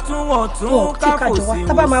káfọ́ tún wọ̀ tún káfọ́ sí wọ́n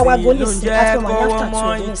ló ń jẹ́ kọ́wọ́ mọ́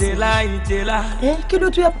ìtẹ́lá ìtẹ́lá. kí ló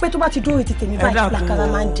tún yẹ pé tó bá ti dúró ètè tèmi báyìí làkàrà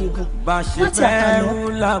máa ń degun láti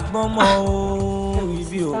àtàná.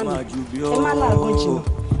 ẹ má láàgùn jìnnà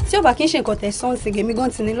tí ó bá kí n ṣe nǹkan tẹ̀sán ṣègèmí gan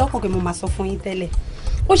ti ní lọ́kàn pé mo máa sọ fún yín tẹ́lẹ̀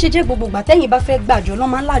ó ṣe jẹ́ gbogbo ìgbà tẹ́yìn bá fẹ́ gbàjọ lọ́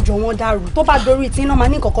máa ń lájọ wọn dàrú tó bá dorí tí iná máa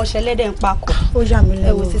ní kọ̀ọ̀kan ṣẹlẹ́dẹ̀ ń pakọ̀. ó yà mí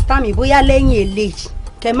lẹ́nu ẹ wò sísá mi bóyá lẹ́yìn eléyìí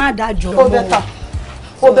kẹ má dájọ́.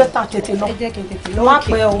 ó bẹ́tà tètè lọ. ẹ jẹ́ kí n tètè lọ. má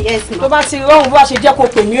pẹ́ o tó bá ti rọrùn bó bá ṣe jẹ́ kó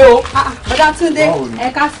pè mí o. bọ́dá Túndé ẹ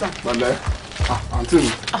káàsán. pẹ̀lẹ́ àǹtí mi.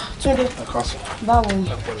 Túndé ẹ káàsán. báwo ni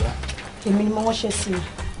èmi ni mo wọ́n ṣe sí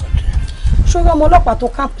i ṣọ́rọ́ ọmọ ọlọ́pàá tó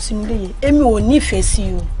káàpù sínú ilé yẹn èmi ò nífẹ̀ẹ́ sí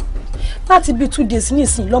o láti bíi 2 days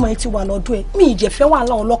nísìnyí lọ́mọ yẹn ti wà lọ́dún ẹ̀ mi ìjẹ́ fẹ́ wà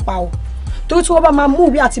láwọn ọlọ́pàá o torí tí wọ́n bá máa mú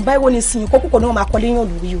ìwé àti báyìí wọ́n nísìnyí kó púpọ̀ ní wọ́n máa kọ́ léyàn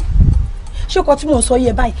lórí o ṣé kò tí mò ń sọ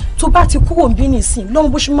yẹ báyìí tó bá ti kúrò ń bí nísìnyí lọ́mọ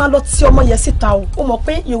bó ṣe máa lọ tí ọmọ yẹn síta o ó mọ̀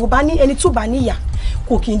pé Yorùbá ní ẹni tó bá níyà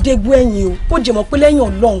kò kì í dégbó ẹ̀yìn o ó jẹ́ mọ̀ pé lẹ́yìn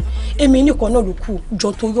Ọlọ́run èmi nìkan náà ló kù jọ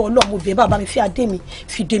torí Ọlọ́run mo bẹ̀ bàbá mi fi adé mi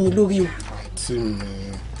fi dé mi lórí o. àǹtí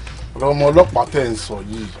mi ọmọ ọlọ́pàá tẹ̀ ń sọ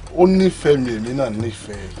yìí ó nífẹ̀ẹ́ mi èmi náà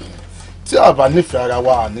nífẹ̀ẹ́ mi tí a bá nífẹ̀ẹ́ ara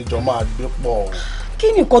wa àníjọ máa gbé pọ̀. kí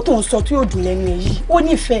ni nǹkan tó ń sọ tí yóò dùn lẹ́nu ẹ̀ yìí ó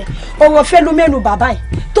nífẹ̀ẹ́ ọ̀rọ̀ fẹ́ ló mẹ́nu bàbá ẹ̀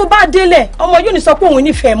tó bá délẹ̀ ọmọ yóò ní sọ pé òun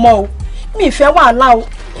nífẹ̀ẹ́ mọ́ o mi ì fẹ́ wàhálà o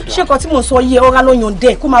ṣé kan tí mo sọ yìí ọ̀rá ló yàn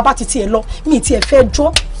dẹ̀ kó máa bá ti tiẹ̀ lọ mi ì tiẹ̀ fẹ́ jọ́.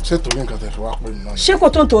 ṣé torí nǹkan tẹ̀ fi wá pè mí náà. ṣé kò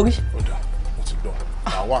tó ń torí. ó dà mo ti gbọ́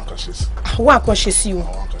àwọn àkànṣe sí. àwọn àkànṣe sí o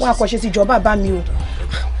wọn àkànṣe sí ìjọba bá mi o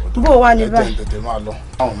bó o wà ní báyìí. ẹ tètè máa lọ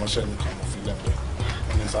àwọn ọmọọṣẹ́ mi kan mo fi lẹ́pẹ́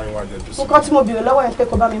ní sáré wájú ẹbí sí. nǹkan tí mo béèrè lọ́wọ́ ẹ̀ pé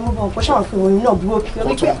kò bá mi mú bọ̀ nǹkan ṣáà fi òun náà dúró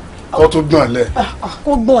kiri pé. kó tó gbọ̀n lẹ̀.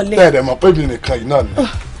 kó gbọ̀n lẹ̀. tẹ́ẹ̀dẹ̀ mọ̀ pé mi nìkan yìí náà ni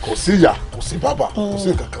kò sí ìyá kò sí bàbá kò sí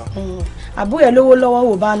nǹkan kan. àbúrò ẹ lówó lọ́wọ́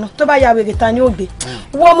wò bá ná tó bá ya wèrè ta ni ó gbé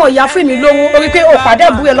wọ́n mọ̀ ìyá fún mi lówó orí pé ó pàdé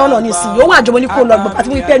àbúrò ẹ lọ́nà nísìnyí òun àjọmọ́ ní kó lọ gbọ́ àti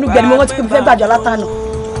wípé ẹnu gbẹ̀ni mo rántí pé mo fẹ́ gbàjọ látànà.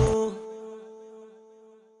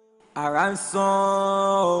 ara ń sàn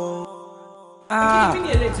ó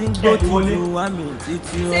tí ń gbó tuntun wá mi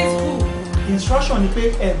títí ó. instruction ni pé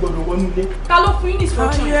ẹ gbọ́dọ̀ wọnú ilé. ta ló fún yín ní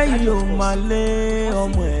instruction? ayé yìí ò máa lé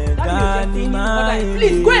ọmọ ẹ̀dá ní máa lè.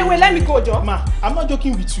 Please go away, let me go, Joe. Ma, I'm not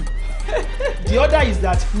joking with you. The order is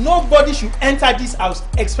that nobody should enter this house,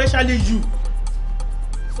 especially you.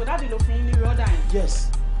 So daddy ló fún yín ní order yẹn? Yes.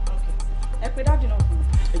 Okay. Ẹ pè daddy náà fún mi.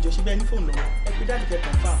 Ẹ jọ̀ọ́ ṣe bẹ́ẹ̀ ní fóònù lọ́wọ́. Ẹ pè daddy kẹ́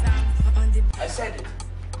confirm. I said it.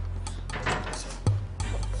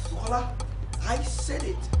 Bukola, I said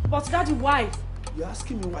it. But daddy, why? You're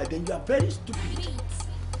asking me why, then you are very stupid.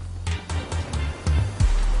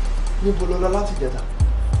 Níbo lo lọ láti jẹta?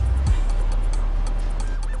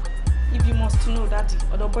 If you must know, daddy,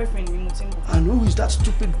 other boyfriend mi mo ti ń bọ̀. And who is that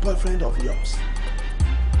stupid boyfriend of yours?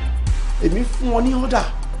 Èmi fún wọn ní order.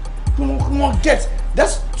 Kí wọ́n get that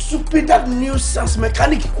stupid, that nuisance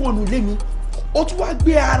mechanic kúrò nílé mi. Ó tún wá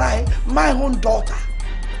gbé ara ẹ̀, my own daughter.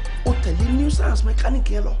 Ó tẹ̀lé nuisance mechanic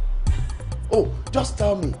yẹn lọ. Oh, just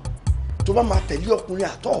tell me. Tó bá máa tẹ̀lé ọkùnrin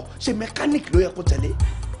àtọ̀, ṣé mechanic ló yẹ kó tẹ̀lé?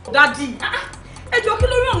 Daddy, ẹ jọ̀ọ́ kí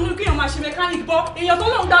lórí ọ̀hún kí èèyàn máa ṣe mechanic bọ́ èèyàn tó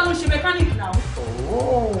lóun dá ló ń ṣe mechanic náà.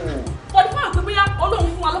 Bọ̀dé fún àwọn pé bóyá Ọlọ́run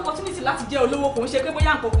fún wa l'opportunity láti jẹ́ olówó kò ń ṣe pé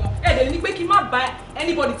bóyá nǹkan kan ẹ̀ẹ́dẹ̀ ní pé kí n má bá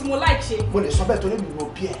anybody tí mo like ṣe. Mo lè sọ bẹ́ẹ̀ torí mi ò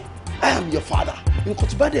bí ẹ̀. I am your father. Nǹkan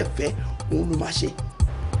tí bá dẹ̀ fẹ́ òun ló máa ṣe.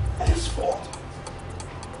 Henceforth,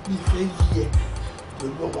 mi fẹ́ yí ẹ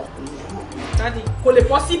pẹ̀lú ọmọkùnrin yẹn mọ́. Daddy, kò lè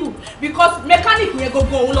possible because mechanic yẹn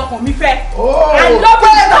gbogbo òun lọkàn mi fẹ́. Oh, I love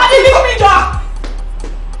you. Daddy, leave me jọ.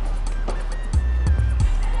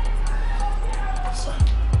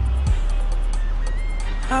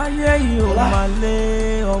 ayé yìí ò máa lé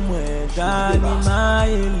ọmọ ẹ̀dá ní máa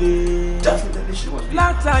lè.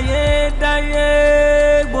 látàyé dáyé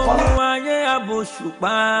gbogbo ayé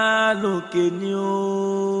àbòṣùpá lókè ni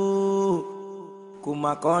ó. kò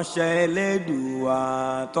má kàn ṣe Elédùà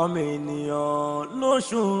tọ́mọ ènìyàn ló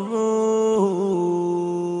ṣòro.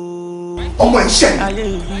 ọmọ iṣẹ́ ayé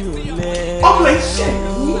yìí ò lẹ́ ọmọ iṣẹ́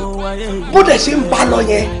yìí bó dẹ̀ ṣe ń bá lọ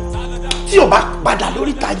yẹn tí o bá padà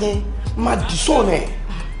lórí ta yẹn máa dì sóònù ẹ̀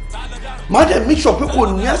máa dẹ̀ make sure pé kò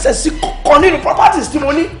ní access sí kọ̀ọ̀kan nínú properties tí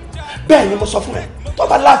mo ní bẹ́ẹ̀ ni mo sọ fún ẹ tó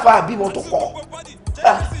bá láfa bímọ tó pọ̀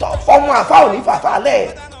ọmọ àfa ò ní fàfà lẹ̀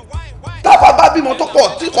táfà bá bímọ tó pọ̀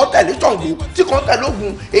tí kò tẹ̀lé Ṣàngó tí kò tẹ̀lé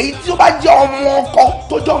Ògún èyí tí ó bá jẹ́ ọmọ ọkọ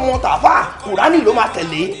tó jẹ́ ọmọ tàfà Kùránì ló máa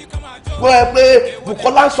tẹ̀lé wọ́n pé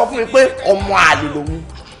Bùkọ́lá ń sọ fún mi pé ọmọ àlè lòun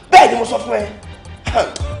bẹ́ẹ̀ ni mo sọ fún ẹ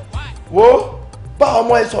wo bá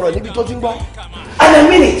ọmọ ẹ sọ̀rọ̀ níbi tó ti ń gbọ́ and a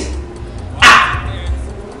minute.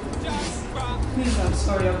 Please, I'm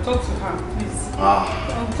sorry. I'll talk to her, please.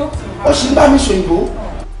 I'll talk to her. Ó sì ń bá mi ṣòyìnbó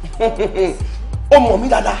ó mọ̀ mí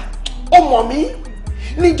dáadáa ó mọ̀ mí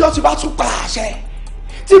níjọ́ tí bá tún pa àṣẹ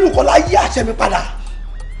tí Bùkọ́lá yí àṣẹ mi padà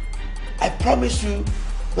I promise you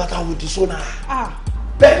that I will disown her.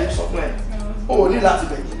 Bẹ́ẹ̀ ni sọ fún ẹ o ò ní láti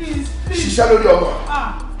bẹ̀yìn ṣiṣẹ́ lórí ọmọ.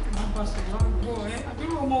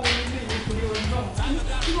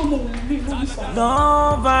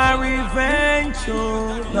 Love and revenge,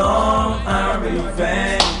 love and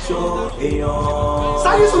revenge, èèyàn.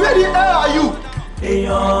 Salisu, where the hell are you?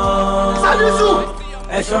 Èèyàn. Salisu.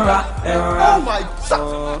 Ẹ ṣọ́ra, ẹ rọra. Oh my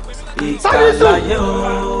God. Ìkàlàyé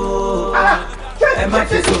o. Ẹ má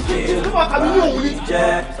fi sókè jẹ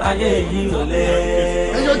ayé yìí ò lé.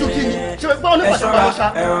 Ẹ yọjú kí ni? Ṣé o gbọ́ nípa ìṣọ̀rọ̀ ọ̀ṣà?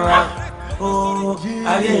 Ẹ rọra,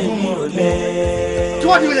 ayé yìí ò lé. Kí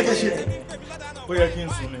wọ́n ní ilé kẹ̀ṣẹ̀? ó yẹ kí n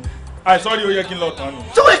sùn ni àìsọ́rí ó yẹ kí n lọ tán ni.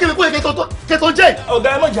 tí wọ́n yẹ kí n kó yẹ kẹtọ́ jẹ́. ọ̀gá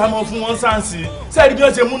ẹ mọ̀jà mọ̀ fún wọn sáǹsì sẹ́ẹ̀dì bí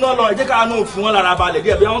wọ́n ṣe múná lọ ẹ jẹ́ ká náà fún wọn lára balẹ̀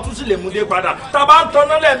díẹ̀ bí wọ́n tún sì lè mú dé padà tá a bá ń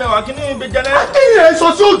tọ́ná lẹ́ẹ̀mẹ́wàá kí ní ibi jẹ́nẹ́. akéyìn ẹ̀ sọ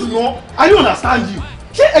sí òdùn náà I don't understand you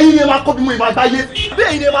ṣé ẹ̀yin ni ẹ máa kọ́ bí mo ìmọ̀ àgbáyé bí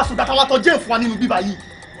ẹ̀yin ni ẹ máa sùn gàtà wa tọ́ jẹ́ ìfún wa nínú bíbá yìí.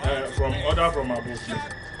 From order from above.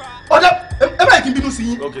 ọ̀dọ̀ ẹ bá yẹ kí n bínú sí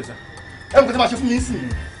yín. Okay sir. ẹ mọ̀ kí n máa ṣe fún mi sí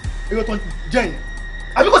èrò tó jẹ́ yẹn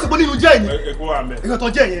àbí kò sì pé nínú jẹ́ yẹn. èkó wà mẹ́. èrò tó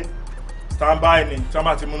jẹ́ yẹn. stand by ni tí wọ́n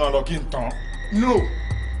bá ti múná lọ kí n tán. No.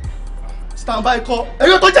 Stand by kọ́.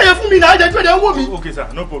 Ẹ̀yin tó jẹ́ yẹn fún mi náà ẹ̀jẹ̀ tó dẹ̀ ń wò mí. Okay sir,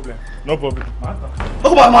 no problem. No problem. Ó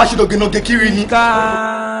kò bá máa ṣe dògènàgè kiri ni.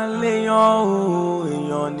 Ká léèyàn o,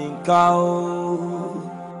 èèyàn nìka o.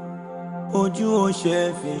 Ojú ò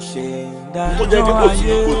ṣe fi ṣe ó jẹ́ pé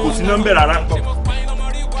kò sí nọ́mbẹ̀ rárá ń tọ́.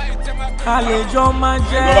 Àlejò máa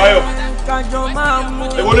jẹ́ kájọ máa mú.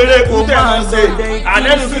 Èwo lélẹ̀ ikú tẹ̀ máa ń ṣe.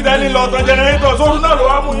 Ànẹ́nu sí tẹ́lí lọ tọ́ jẹnẹrétọ̀ sórí náà ló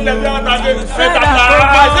wá mú ilẹ̀ bí wọ́n ta dé.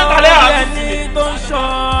 Ṣétalẹ̀ àti tó ń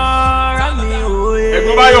ṣọ́ra mi òye.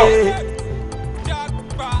 Ẹ̀gbọ́n Báyọ̀.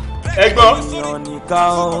 Ẹ̀gbọ́n.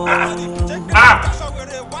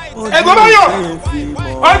 Ẹ̀gbọ́n Báyọ̀.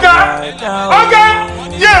 Ọ̀gá. Ọ̀gá.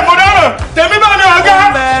 Yé mo dáná. Tèmi bá mi ọ̀gá.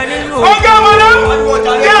 Ọ̀gá mo dá.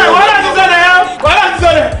 Yé wàhálà ti ṣẹlẹ̀ yá. Wàhálà ti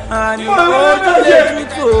ṣẹlẹ̀.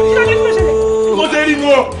 Mo ṣe rí nu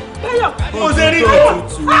o. Mo ṣe rí nu o.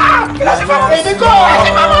 Èmi kọ́ wọ́n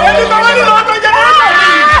ní lọ́wọ́ tó jẹ́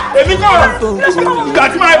èmi kọ́ ìgbà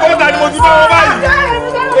tí máa bọ́ ta ni mo ti bá wọn báyìí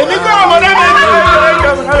èmi kọ́ ọmọdé mi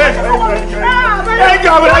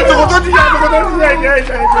ẹjọ́ ọmọdé ẹjọ́ tó ti yá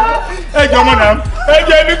ẹjọ́ ọmọdé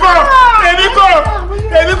ẹjọ́ èmi kọ́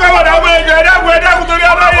ọmọdé ọmọ ẹjọ́ ẹ̀dẹ́kun torí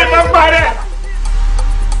ọmọ yìí máa ń parẹ́.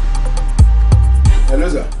 Hello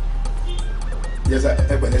sir. Yes sir,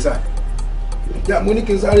 ẹ pẹ̀lẹ́ sir. Ya mo ní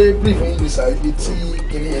kí n sáré brief yín ní sir ibi tí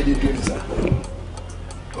kíní ẹ dé dúró ní sir.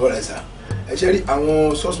 Alright sir. Ẹ ṣe rí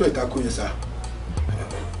àwọn suspect akóyè sir.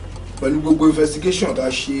 Pẹ̀lú gbogbo investigation tá a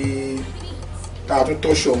ṣe tá a tún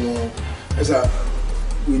tọ́ṣọ̀ wọn ẹ sir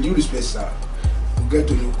with due respect sir we get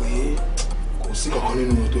to know pé kò sí kankan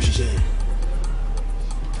nínú wọn tó ṣiṣẹ́ yẹn.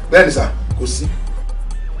 Bẹ́ẹ̀ni sir kò sí.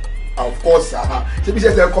 Of course sir ṣé bí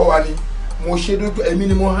iṣẹ́ tẹ kọ́ wa ni mo ṣe dúpẹ́ èmi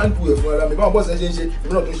ni mo handle ẹ̀ fún ara mi báwọn bọ́ọ̀sì ẹ ṣe ń ṣe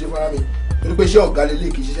èmi náà tó ń ṣe fún ara mi torí pé iṣẹ́ ọ̀gá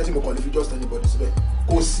lélẹ̀ kì í ṣiṣẹ́ tí mo kàn lè fi just anybody síbẹ̀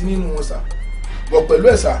kò sí nínú wọn sà bọ̀ pẹ̀lú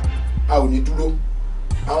ẹ̀ sà a ò ní dúró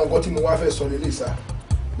àwọn nǹkan tí mo wá fẹ́ sọ lélẹ̀ sà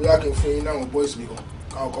bóyá kí n fún yín láwọn boys mi kan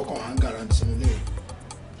káwọn kọ́kàn hang around sínú ilé yẹn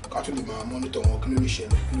ká tún lè máa monitor wọn kí ló lè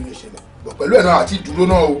ṣẹlẹ̀ bọ̀ pẹ̀lú ẹ̀ náà àti dúró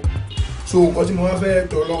náà o so nǹkan tí mo wá fẹ́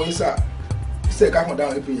tọrọ lọ́wọ́ yín sà ṣe kákan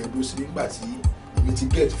dáhùn ẹ̀pẹ̀ yẹn dúró sí nígbà tí èmi ti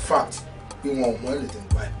get fact pé wọn ò mọ ẹ̀ lè tẹ̀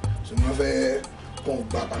nípa ẹ̀ so mo fẹ́ kàn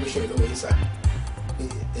gba permission lọ́wọ́ yín sà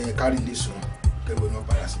kárí lè sùn kẹgbẹ́ náà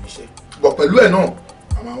padà síbi iṣẹ́ bọ̀ pẹ̀lú ẹ̀ náà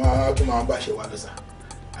àwọn wa tún máa bá ṣe wá lọ sà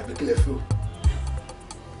àbí kílẹ̀ fún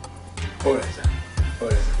o alright sir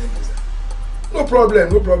thank you sir no problem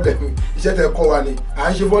iṣẹ́ tẹ kọ́ wa ni à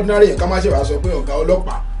ń ṣe ordinary yẹn ká má ṣe wàá sọ pé ọ̀gá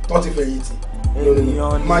ọlọ́pàá tó ti fẹ̀yìntì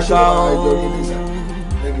má ṣe wàá ẹjọ́ ní ilé sà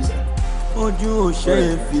thank you sir. ojú ò ṣe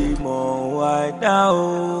é fi mọ̀ wá dá o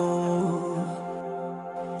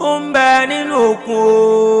ó ń bẹ nínú òkun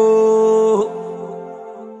o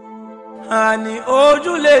àní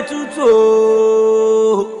ojú lè tutù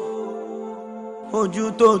ojú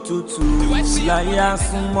tó tutù láyé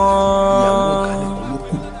àsùnmọ́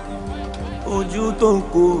ojú tó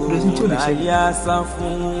korò láyé àsá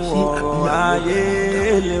fún ọ̀rọ̀ ayé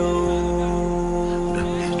lé o.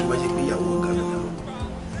 tó bá jẹ́ pé ìyàwó ọ̀gá lọ́la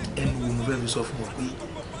ẹnu wo mo fẹ́ fi sọ fún wọn pé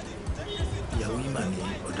ìyàwó yìí mà ní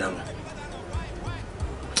ọ̀daràn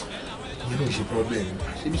ìyẹn náà ṣe problem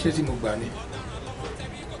ṣé bí iṣẹ́ tí mo gbà ní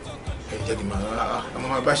jẹ́ kí n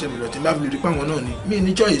máa bá ṣe mi lọ tí n bá fi lè rí pàwọn náà ni mi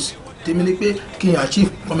ní choice tèmi ni pé kí n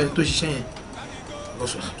achieve kọ́mẹ́ntì tó ṣiṣẹ́ yẹn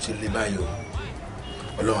lọ́sọ̀ sí lè báyìí o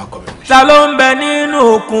ọlọ́wà kọ́ mi. ta ló ń bẹ nínú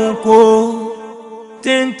òkùnkùn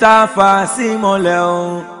tí ń ta fà sí mọ́lẹ̀ o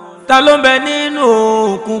ta ló ń bẹ nínú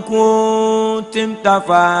òkùnkùn tí ń ta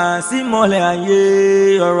fà sí mọ́lẹ̀ ayé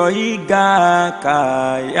ọ̀rọ̀ yìí ga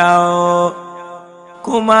kàyà o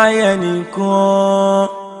kó má yẹ nìkan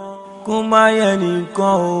kó má yẹ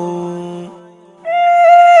nìkan o.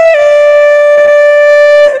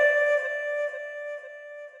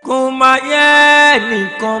 kó má yẹ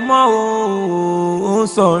nìkan mọ́ o ó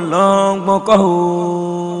sọ lọ́gbọ́n kọ́ o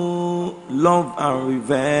love and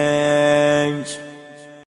revenge.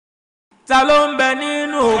 ta ló ń bẹ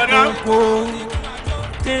nínú òkùnkùn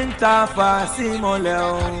tí ń ta fà sí mọ́lẹ̀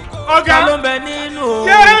o ta ló ń bẹ nínú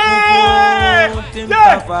òkùnkùn tí ń ta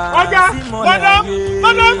fà sí mọ́lẹ̀ ayé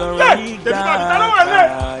ọ̀rọ̀ yìí ga kàyà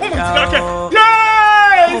o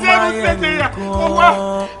kó seven state area mo wá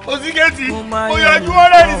òsíkẹ́tì mo yọjú wọn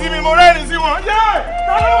rẹ́rìn sí mi mo rẹ́rìn sí wọn yé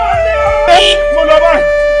mo lọ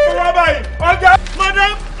báyìí ọjà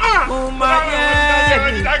madam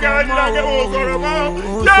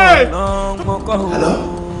Hello?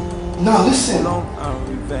 Now listen.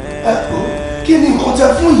 Kí ni nǹkan tẹ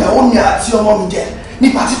fún ìyàwó mi àti ọmọ mi jẹ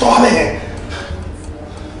nípa títọ́ wa bẹ́ẹ̀?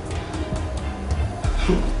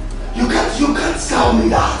 You can't tell me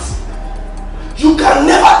that. You can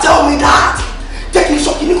never tell me that. Jẹ́ kí n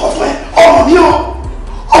sọ kíní kan fún ẹ,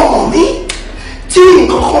 ọmọ mi tí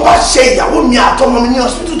nǹkan kan bá ṣe ìyàwó mi àti ọmọ mi ní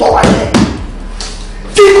hospital tó wà yẹn.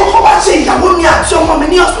 Tí nǹkan kan bá ṣe ìyàwó mi àti ọmọ mi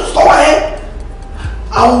ní hospital tó wà yẹn.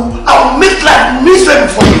 I will make life miserable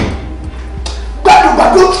for you.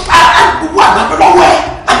 Gbàdúgbàdú àgbàgbọ́ àgbàgbọ́ lọ́wọ́ ẹ̀.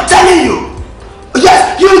 I'm telling you. Yes,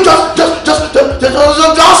 you just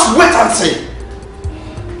wait and see.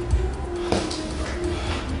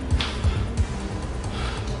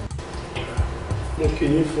 Mo kì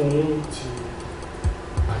í fún ti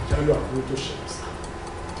àjálù àbúrò tó ṣẹlẹ̀ sí.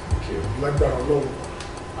 Lágbára Ọlọ́run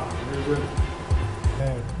àwọn ẹgbẹ́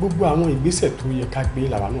gbogbo àwọn ìgbésẹ̀ tó yẹ ká gbé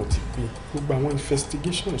làwa náà ti gbé, gbogbo àwọn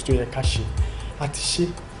investigations tó yẹ ká ṣe àti ṣe,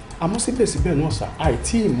 àmọ́ síbẹ̀síbẹ̀ náà sà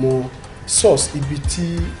àìtí ìmọ̀ source ibi tí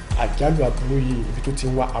àjálù àbúrò yìí ibi tó ti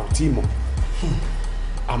ń wá àìtí ìmọ̀,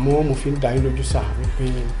 àmọ́ mo fi ń dá yín lójú sà wípé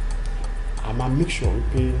a máa make sure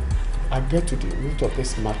wípé I get to the root of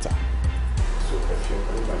this matter. So ẹ fi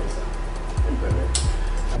ọkàn nígbà yẹn sà ẹ bẹ̀rẹ̀.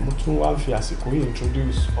 Mo tún wá fi àsìkò yìí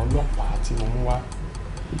introduce ọlọ́pàá tí mo mú wá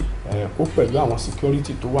kó pẹ̀lú àwọn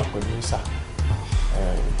security tó wà pẹ̀lú ìsà,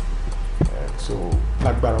 so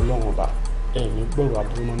lágbára Ọlọ́run ọba ẹ̀yìn gbọ́rọ̀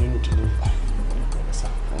àbúrò mọ́ nínú ìdílé ìgbà.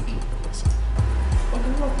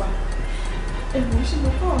 ọ̀dọ́lọ́pàá ẹ̀rù ṣe mo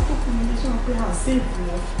fáwọn tó kù mí lẹ́sọ̀ pé à ń sèèbù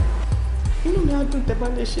wọn inú mi á dùn tẹ́ bá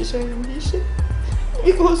lè ṣiṣẹ́ rẹ̀ bí iṣẹ́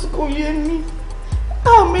because kò yé mi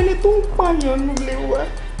àwọn ẹni tó ń pààyàn nílé wa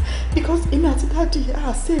because èmi àti dáàdì à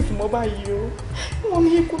sèèbù mọ́ báyìí o wọn ní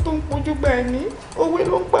ikú tó ń pojú gbà ẹ̀ ní owó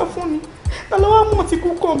ló ń pẹ́ fún ni tàlọ́wọ́ mọ̀ tí kú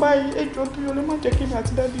kàn báyìí ẹjọ́ tó yọ ló má jẹ́ kí èmi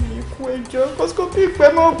àti dáàdì mi kú ẹjọ́ kọ́síkò bí ìpẹ́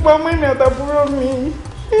náà gba ọmọ èmi àtàbúrò mi.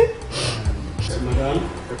 Madam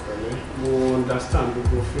ẹ pẹ̀lẹ́ mo understand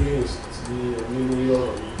gbogbo feelings tí ẹni ní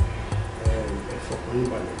ọ̀rọ̀ yìí ẹ fọkàn yín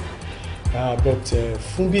balẹ̀ but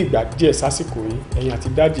fún bí ìgbà díẹ̀ sásìkò yìí ẹ̀yin àti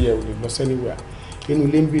dáàdì ẹ ò lè lọ sẹ́niwẹ̀ẹ́ inú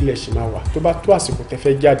ilé ń bí ilẹ̀ ṣì máa wà tó bá tó àsìkò tẹ́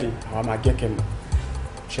fẹ́ jáde àwọn máa jẹ́ kẹ́ mọ̀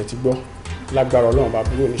ṣe ti gbọ́ lágbára Ọlọ́run bá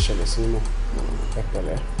burú oníṣẹ̀lẹ̀ sí mọ́ ẹ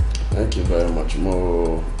pẹ̀lẹ́. Thank you very much.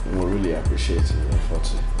 Mo really appreciate your effort.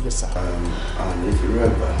 Yes, sir. And if you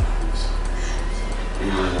remember, in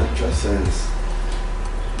an actual sense,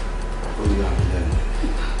 what you have learned,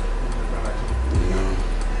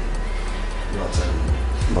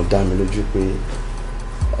 mo dá mi lójú pé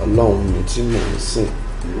Ọlọ́run mi tí mò ń sìn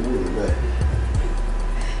ló wù mí bẹ́ẹ̀.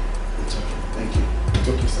 Thank you.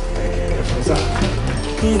 Thank you, sir.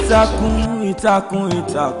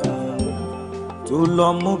 Ìtàkùn tó lọ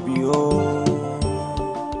mú bí o.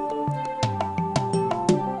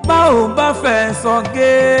 Bá ò bá fẹ́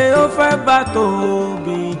sọ̀gé ó fẹ́ bá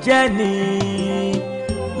tòbí jẹ́ ni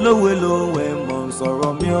lówelówe mọ̀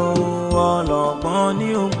sọ̀rọ̀ mi o ọlọ́gbọ́n ní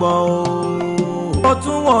ó gbọ́ o.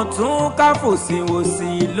 Ọ̀túnwọ̀tún káfòsíwòsí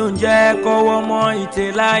ló ń jẹ́ kọ́wọ́ mọ́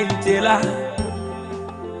ìtẹ́lá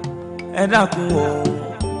ẹ dákun o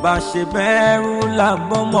bá ṣe bẹ́rù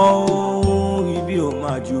làbọ́mọ́ o ibi ò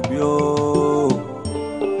máa jù bí o.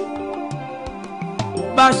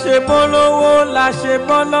 Bá ṣe bọ́ lówó la ṣe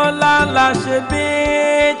bọ́ lọ́lá la ṣe bí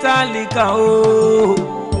tálíkà o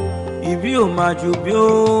ibi ò máa jù bí o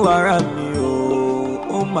ara mi o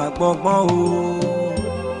ó máa gbọ́gbọ́n o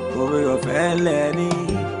oore ọ̀fẹ́ lẹ́ni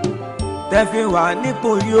tẹ́fí wà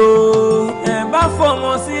nípò yóò ẹ bá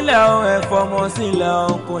fọmọ sílẹ̀ o ẹ fọmọ sílẹ̀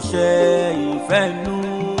o kò ṣe ìfẹ́ nù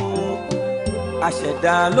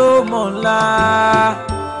àṣẹ̀dá ló mọ̀ ńlá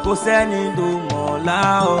kò sẹ́ni tó mọ̀ ńlá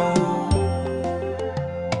o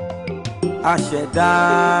àṣẹ̀dá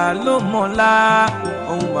ló mọ̀ ńlá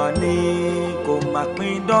òun mà ní kò má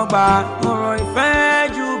pín dọ́gba ọ̀rọ̀ ìfẹ́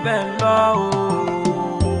jù bẹ́ẹ̀ lọ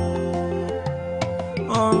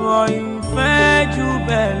o ọ̀rọ̀ ìfẹ́ jù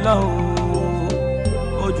bẹ́ẹ̀ lọ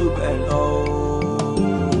o jù bẹ́ẹ̀ lọ o.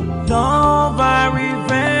 Love and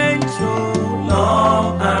revenge o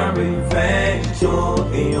love and revenge o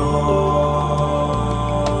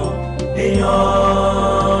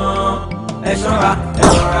èèyàn ẹ ṣọ́ra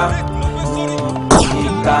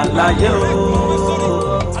ìkà láyé o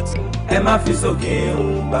ẹ má fi sókè ń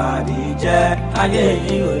bàdí jẹ́ ayé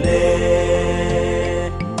yìí ò lè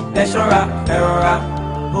ẹ ṣọ́ra ẹ rọra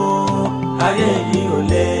o ayé yìí ò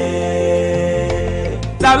lè.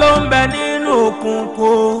 Ta ló ń bẹ nínú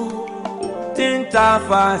òkùnkùn tí ń tá a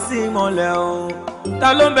fà sí mọ́lẹ̀ o ta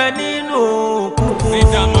ló ń bẹ nínú òkùnkùn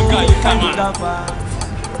ká fà.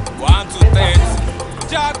 1 to 10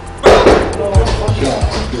 Jack.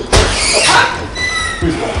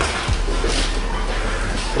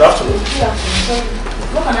 Good afternoon.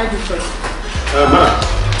 What can I do first? Madam,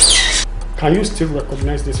 can you still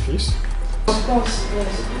recognize this face? Of course,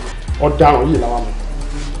 yes. Ọ̀daràn yìí làwọn mọ̀.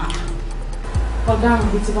 Ọ̀daràn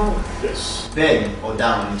bíi ti báwo? Yes. Bẹ́ẹ̀ni,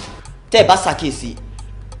 ọ̀daràn ni. Tẹ́ ẹ bá ṣàkíyèsí,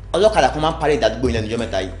 ọlọ́kadà kan máa ń parí ìdádúgbò ilẹ̀ níjọ́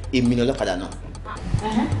mẹ́ta yìí, èmi ni ọlọ́kadà náà.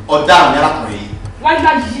 Ọ̀daràn ni arákùnrin yìí. Like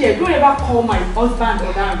that year, don't ever call my husband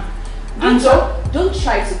ọ̀daràn. And so, don't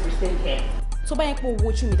try to pretend here. Tó bá yẹn pé owó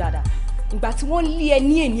ojú mi dáadáa, ìgbà tí wọ́n lé ẹ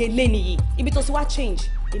ní èní eléni yìí, ibi tó ti wá change,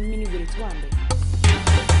 èmi ni wèrè tó wà nílẹ̀.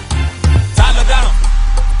 Ta ló dáràn?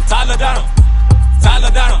 Ta ló dáràn? Ta ló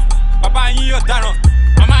dáràn? Bàbá yín ọ̀daràn,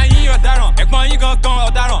 màmá yín ọ̀daràn, ẹ̀gbọ́n yín gangan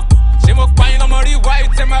ọ̀daràn. Ṣé mo pa yín lọ́mọ rí wáyé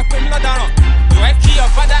tẹ́ máa pè mí lọ́daràn? Do I kill your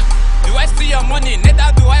father? Do I steal your money?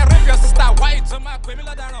 Neither do I rape your sister. Why tẹ́ máa pè mí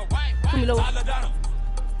lọ́daràn? Why? Fún mi lọ́wọ́. Ta ló dáràn?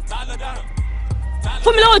 Ta ló dáràn?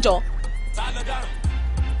 Fún mi lọ́wọ́ jọ. Ta ló dáràn?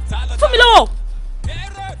 Fún mi lọ́wọ́.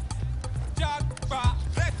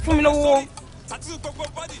 Fún mi lọ́wọ́.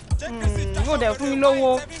 Yóò dẹ̀ fún mi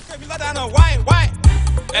lọ́wọ́.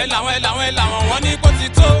 Ẹ làwọn wọn ní kó ti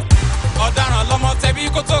tó. Ọ̀daràn lọmọ tẹbí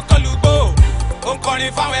kó tó kọlù gbó. Ó ń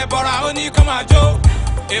kọrin fáwọn ẹbọra ó ní kó máa jó.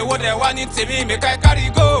 Èwo dẹ̀ wá ní tèmi mi ká kárí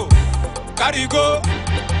go. Kárí go.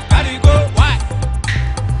 Kárí go. Why?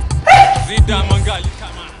 Zida Mangali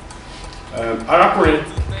kama. Arákùnrin,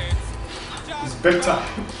 it's better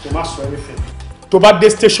to má sọ anything. Tó bá dé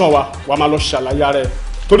station wa, wàá máa lọ ṣàlàyé ara ẹ̀.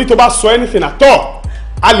 Torí tó bá sọ anything at all,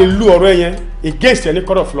 a lè lu ọ̀rọ̀ yẹn against any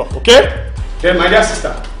court of law, okay? Then my dear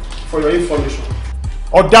sister, for your information,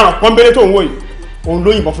 ọ̀daràn pọ́nbélé tó ń wò yìí, òun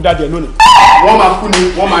ló yìnbọn fún dáadé ẹ̀ lónìí. Wọ́n máa kú ni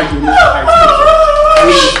wọ́n máa yìí ní àìsí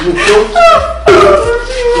ìṣẹ́.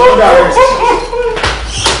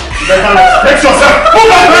 Make yourself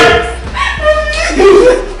move on, right?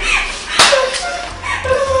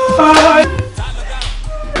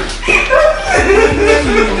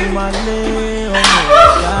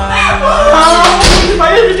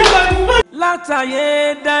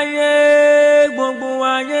 Látàyé dáyé gbogbo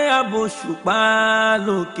ayé àbòṣùpá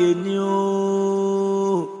lókè ni ó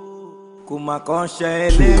kò má kàn ṣe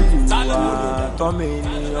eléyìíwá tọ́mọ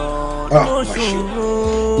ènìyàn ló ṣòro.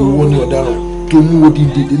 Ìwọ ni ọ̀daràn tó mú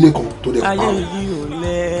odindi ilé kan tó dẹ̀ pa.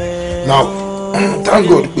 Now thank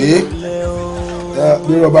God pé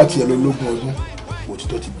bí rọ́bà tiẹ̀ lọ lógún ọdún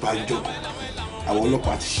òtítọ́ ti bá ń jọ̀kọ̀ àwọn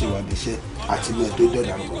ọlọ́pàá ti ṣe wàdí iṣẹ́ àti ilé tó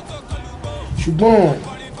dọ̀dà ń bọ̀. Ṣùgbọ́n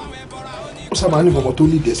ó sábà ní kankan tó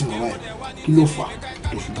lè dẹ̀ sí màmá ẹ̀ kí ló fà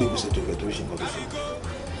tó fi gbé gbèsè tó fẹ́ tó ṣe nǹkan tó fẹ́.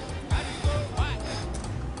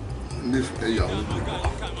 Nífẹ̀ẹ́ ìyàwó mi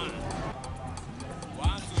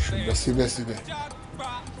ṣùgbọ́n síbẹ̀síbẹ̀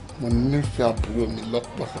mo nífẹ̀ẹ́ àbúrò mi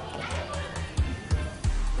lọ́pọ̀lọpọ̀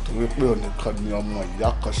torí pé ònìkan ni ọmọ ìyá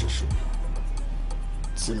kan ṣoṣo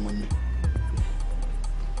tí mo ní.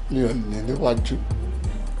 Mi ò ní níwájú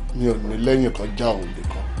mi ò ní lẹ́yìn kan já òun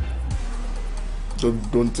nìkan.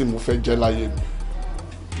 Gbogbo tí mo fẹ́ jẹ́ láyé mi,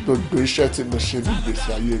 gbogbo iṣẹ́ tí mo ṣe ní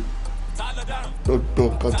ìgbésí ayé mi, gbogbo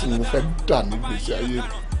nǹkan tí mo fẹ́ dà ní ìgbésí ayé mi,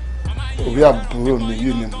 orí àbúrò mi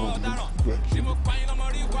yìí ni mo ní gbogbo ẹ̀.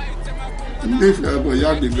 Nífẹ̀ẹ́ ọmọ ìyá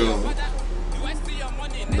mi gan-an,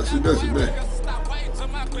 lọ síbẹ̀síbẹ̀,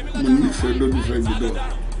 mo nífẹ̀ẹ́ lólùfẹ́ mi náà.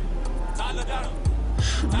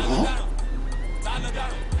 Ṣùgbọ́n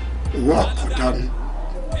owó àkọ́dánù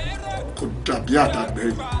kò dàbí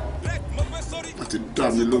àdàgbẹ́yìn. Wọ́n ti dá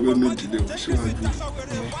mi lọ́wọ́ ní ìdílé wọn síwájú.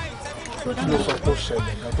 Ló sọ pé ó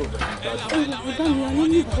ṣẹlẹ̀ nǹkan tó dàbí dájú. Ọ̀gá mi, a ní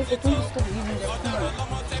ní ìbáfẹ́ tó ń disturb yìí ní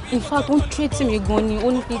school. In fact, ó ń tírètì mi gan ni, ó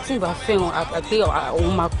ní pé tí ìbá fẹ́ràn àgbàgbé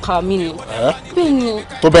òun máa pa mí ni. Bẹ́ẹ̀ ni.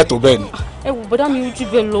 Tó bẹ́ẹ̀ ni. Ẹ wò bọ́dá mi ojú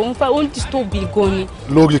bẹ́ẹ̀ lọ, ó ń disturb mi gan ni.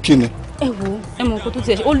 Lórí kí ni? Ẹ wò ẹ mọ nǹkan tó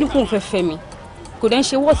tiẹ̀ ṣe, ó ní kóun fẹ́ fẹ́ mi. Kò dẹ́ ń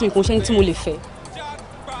ṣe wọ́ọ̀tì mi kò ń ṣe ní tí mo lè fẹ́.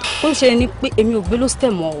 Ó ń ṣe ni pé èmi ò gbé lóstẹ̀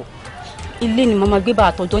mọ́ o. Ilé ni màmá gbé bá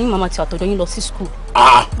àtọ̀dọ̀ yín, màmá ti àtọ̀dọ̀ yín lọ sí school.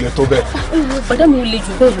 Lẹ tó bẹ́ẹ̀. Bọ́dá mi ò le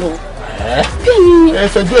jù bẹ́ẹ̀ lọ. Ẹ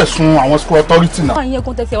fẹjọ́ ẹ̀sùn àwọn school authority náà. Báyìí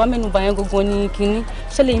ẹ̀gbọ́n tẹ̀sí wa mẹ́nu bà yẹn gangan ní kínní.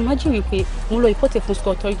 Ṣẹlẹ̀ imagine wípé mo lọ report ẹ̀ fún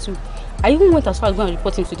school authority. I even went as far as going and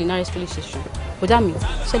report him to the nearest police station. Bọ́dá mi,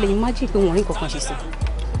 ṣẹlẹ̀ imagine pé wọ́n rí nǹkan kan ṣe sí.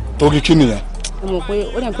 Torí kí nìyẹn? Mo mọ̀ pé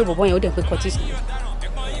ó dẹ̀ ń pé bọ̀bọ̀ yẹn ó dẹ̀ ń pé cortis.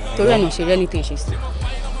 Torí ẹ̀ náà ṣe rí anything ṣe sí.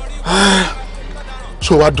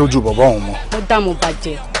 Ṣé o wá dojú bọ̀bọ̀ ọ̀hún mọ́? Mo dá mo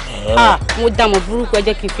bàjẹ́. Mo dá mo burúkú ẹ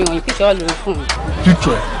jẹ́ kí n fi hàn yín picture wà lórí fún mi.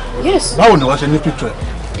 Picture ẹ̀? Yes. Báwo ni wọ́n ṣe ní picture ẹ̀?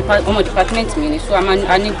 Ọmọ department mi ni so a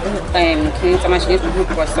ní group kí n ta máa ṣe ní group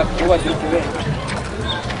WhatsApp tó wà lójú rẹ̀.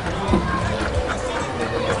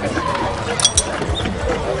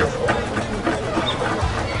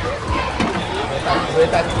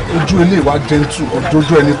 ojú ilé wa gentle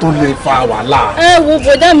ojojú ẹni tó lè fa wàhálà. ẹ wo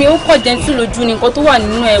bọ̀dá mi ó kọ̀ gentle lójú ni nǹkan tó wà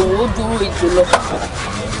nínú ẹ̀ wò ó dúró ètò lọ.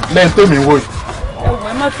 lẹ́yìn tèmi wò yìí.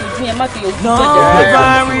 ẹ má fi ojú ẹ má fi ojú jọjẹ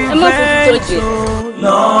ẹ má fi ojú jọjẹ.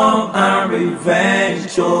 love and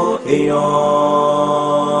revenge o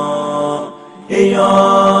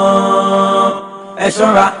èèyàn ẹ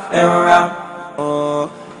ṣọ́ra ẹ rọra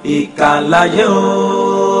ìkàlàyé o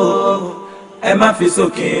ẹ má fi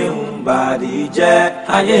sókè ń bàdí jẹ́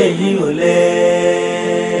ayé yìí ò lè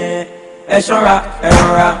ẹ ṣọ́ra ẹ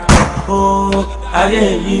rọra o ayé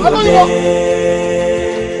yìí ò lè.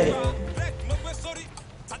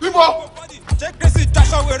 bíbọ. jẹ́ kérésì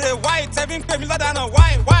daṣọ wèrè wáì tẹ́bí ń pè mí lọ́dàánà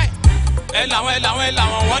wáì. ẹ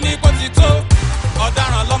làwọn wọ́n ní kó ti tó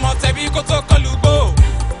ọ̀daràn lọ́mọ tẹ́bí kó tó kọlù gbó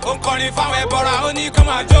ó ń kọrin fáwọn ẹbọra ó ní kó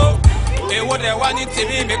máa jó èwo dẹ̀ wá ní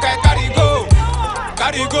tèmi mi ká kárígó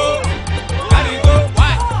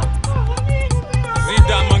wáì.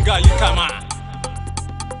 zida mangali kama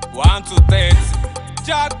 1 to 30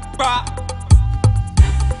 jágba.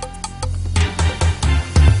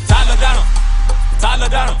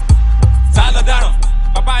 ta ló dáràn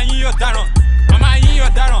bàbá yín yóò dáràn màmá yín yóò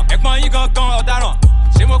dáràn ẹ̀gbọ́n yín gangan ọ̀daràn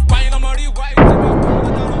ṣé mo pa yín lọ́mọ rí wáyé tí mo kọ́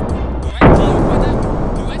ọ̀daràn.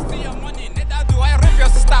 Do I steal your money? Neither do I rape your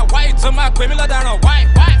sister. Why tó máa pè mí lọ́daràn? Why?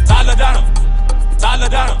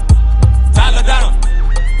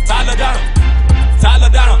 Ta ló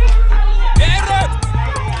dáràn? Èrò.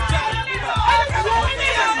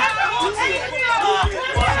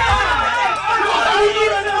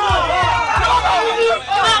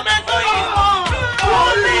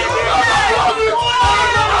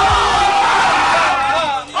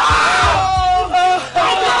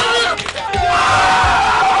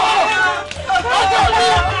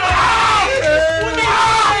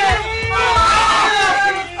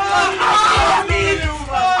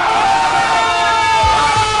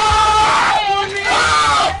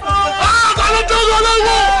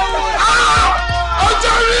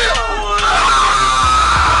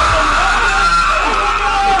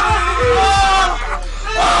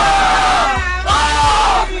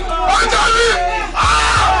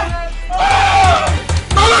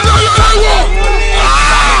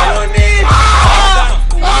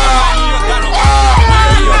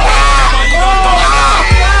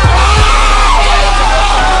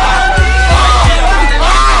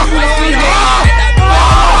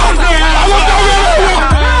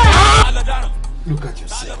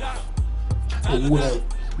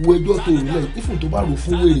 wo ẹjọ́ tó rò lẹ́yìn ifun tó bá rò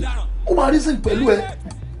fún wèrè ó máa rí sí pẹ̀lú ẹ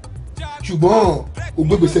ṣùgbọ́n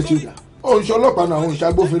ògbégbèsè tí ó dà òǹṣẹ́ ọlọ́pàá náà òǹṣẹ́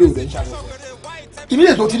agbófinró rẹ̀ ń ṣàlọ́fẹ́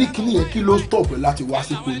ìbílẹ̀ tó ti rí kíní yẹn kí ló stop láti wá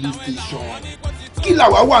sí police station kí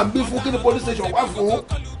làwa wà ń gbé fún kí ni police station wá fún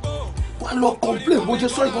wà lọ complain bó ṣe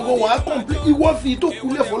sọ ìgbọ̀ngàn wà á complain ìwọ fi tó kú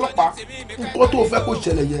lẹ̀ fọlọ́pàá nǹkan tó fẹ́ kó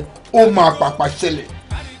ṣẹlẹ̀ yẹn ó máa pàpà ṣẹlẹ̀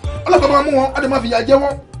ọlọ́pàá máa mú wọn á dẹ̀ máa fi yà jẹ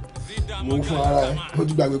wọ́n mo fún ara ẹ mo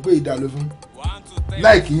ti gbàgbé pé ìdá ló fún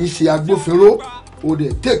láì kì í ṣe agbófinró o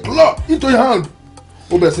dẹ̀ take law into your hand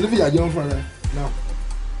o bẹ̀rẹ̀ sí ní fìyà jẹ wọ́n fún ara ẹ now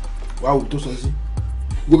wàá wò tó sọ sí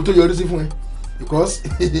gbogbo tó yọrí sí fún ẹ because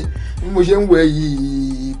bí mo ṣe ń wẹ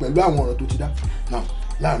yìí pẹ̀lú àwọn ọ̀rọ̀ tó ti dá now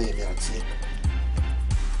láàrin èmi àti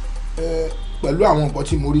ẹ pẹ̀lú àwọn nǹkan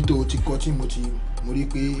tí mo rí tó ti kọ́ tí mo rí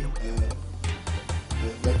pé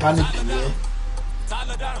mẹkáníìkì ni ẹ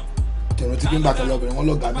tẹ̀rọ tí gbígbà kan lọ́bìnrin wọn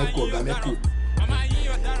lọ́gàá mẹ́kọ̀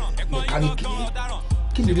mẹkáníìkì ni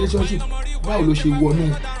kí ni relationship báwo ló ṣe wọnú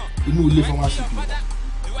inú ilé pharmacy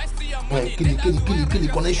bí kí ni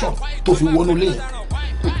connection tó fi wọnú ilé yẹn.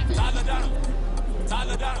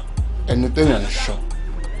 ẹni tẹ́yàn ń ṣọ́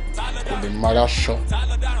kò lè mara ṣọ́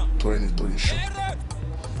torí nítorí ṣọ́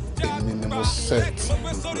èmi ni mo set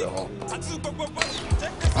gbogbo ẹ̀ hàn.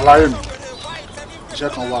 aláyé mi iṣẹ́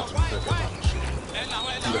kan wà tó ń fẹ́ kẹta mi ṣe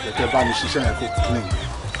ilẹ̀ kẹ̀kẹ́ bá mi ṣiṣẹ́ yẹn kó clean.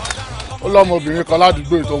 ó lọ́mọbìnrin kan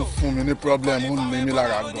ládùúgbò tó ń fún mi ní problem ó ń ní mi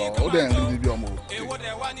lára gan ó dẹ̀ ń rí mi bí ọmọ òkè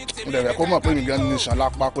mo dẹ̀ fẹ́ kó mọ̀ pé mi gan ní iṣan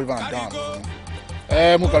lápá pé van dam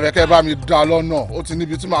mi mo kàn fẹ́ kẹ́ bá mi dá lọ́nà ó ti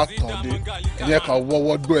níbi tí màá tàn dé ìyẹn kan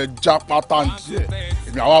wọ́wọ́ gbọ́ ẹ já pátá díẹ̀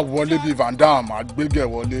èmi àwa wọlé bíi van dam àgbégẹ̀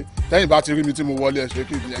wọlé tẹ́yìn bá ti rí mi tí mo wọlé ẹ ṣe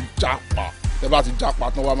kí ìyẹn já pa tẹ́ bá ti já pa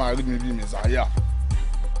tán wá máa rí mi bíi mẹ̀sáyà.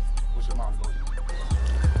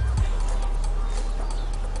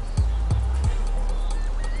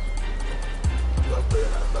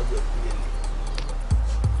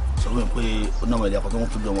 sọ̀rọ̀ pé onáwó ẹ̀dá kan tó ń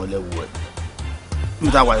fi ọmọ ẹlẹ́wọ̀ ẹ̀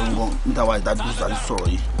níta wà ìrùngàn níta wà ìdádúró sáré sọ̀rọ̀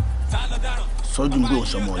yìí sọ́jú ń gbé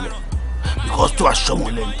òṣọmọ ọ̀lẹ́ because tó aṣọmọ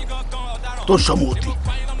ọ̀lẹ́ ni tó ṣọmọ òtí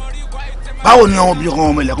báwo ni àwọn obìnrin kan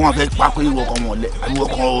ọmọ ilẹ̀ kan máa fẹ́ pa pé ìwọ kan ọmọ ọ̀lẹ́ àbí ìwọ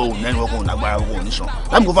kan ò nẹ́nu ìwọ kan ò nágbára ìwọ kan ò níṣan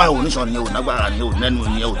láti kó fáwọn oníṣan ni ò nágbára ni ò nẹ́nu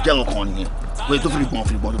ni ò jẹ́ ọkàn ni pé tó fi gbọ̀n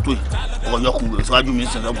tó tó yìí ọ̀yọ́kùn rẹ̀ síwájú mi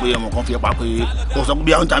sọ̀rọ̀ pé ọmọ kan fi pa pé ó sọ pé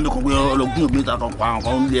bí àwọn jàǹdù kan pé ọlọ́gbìn òbí ta kan pa àwọn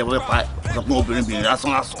kan ń lé ẹ̀rọ pa ẹ̀ ó sọ pé obìnrin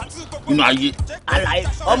lásán nínú ayé. àlàyé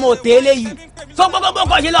ọmọ òtẹ eléyìí tó gbogbo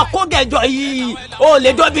kan ṣe lọ kó gẹjọ yìí ó lè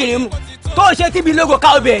dóbìnrin mu tó ṣe tíbi lógo ká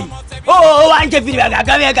obìnrin ó wá ń ṣe fìdí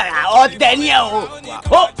gàgà mẹ́gà ọ̀tẹ̀ ní ẹ̀ o.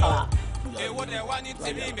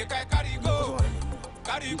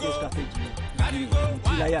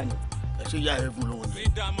 ṣe ya ẹ fún lówó jẹ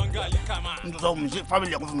n tó sọ fún mi ṣe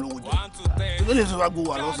fámìlì ẹkún fún mi lówó jẹ ìgbẹ́ lè sọ wá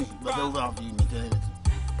gbowó àlọ́sìn gbẹ́fẹ́ ó fẹ́ fi mi tẹ́lẹ̀ lẹ́tì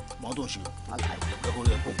mọ́ tó ń ṣe ẹ̀kọ́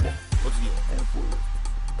rẹ̀ pọ̀ pọ̀ ó ti yẹ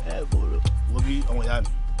ẹ̀ fòrò wọ́n bí ọmọ ìyá mi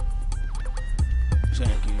iṣẹ́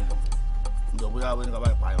yẹn kiri lọ ǹjọ́ bóyá wọ́n ní ká bá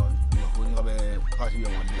ẹ̀ pààyàn ní ọ̀fọ̀ ní ká bá ẹ̀ káàsì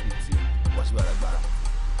ẹ̀wọ̀n ní ibi tí wọ́n sì bá ẹ̀ gbára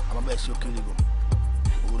àmọ́ bẹ́ẹ̀ ṣe ó kéré gan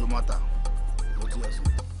owó ló má ta ó ti yẹ sí.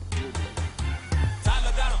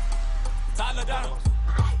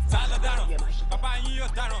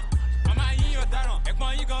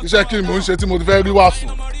 iṣẹ́ kí ni mò ń ṣe tí mo ti fẹ́ rí wàásù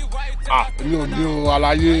èmi ò ní o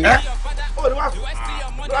àlàyé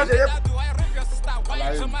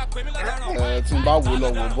tí n bá wò lọ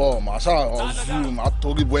wò bọ̀ màá ṣàzú màá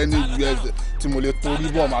torí bọ̀ ẹni ìwé tí mo lè torí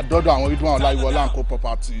bọ̀ màá dọ́dọ̀ àwọn Ridwan Ọláyíwọlá & Co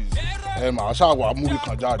properties màá ṣàwà múrí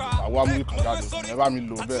kan jáde màá wá múrí kan jáde fún ẹ bá mi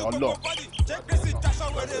lò bẹ́ẹ̀ ọlọ́.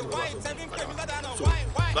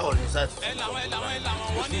 báwo ni sáà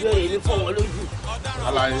ìṣúlẹ̀ èmi fọ́ wọn lójú.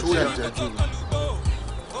 àlàyé tí ẹ jẹ jù.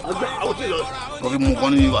 wọ́n fi mú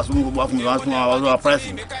nǹkan ní wàásù gbogbo fún mi wá fún àwọn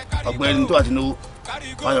pírẹ́sì ọgbẹ́ni tó àti náwó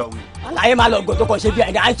báyọ̀ wí. àlàyé máa lọ gò tó kàn ṣe bí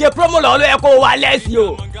ẹ̀dá à ń ṣe promo lọ́ọ́ ló yẹ kó wà lẹ́sìn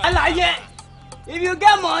o. àlàyé if you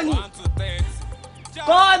get money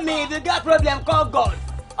call me, if you get problem call God.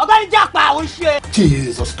 ọgbẹ́ni jápa àwọn ṣe.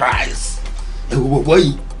 Jesus Christ ẹ wo bọ̀bọ̀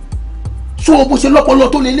yìí so bó ṣe lọ́pọlọ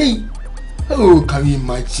tó lélẹ́yìí oh can you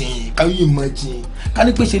imagine ká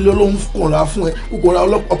ní pé ṣe lọ́lọ́run kọ̀ọ̀ra fún ẹ kó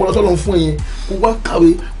kọ̀ọ̀ra ọpọlọ tó lọ́n fún ẹ yẹn kó wá kàwé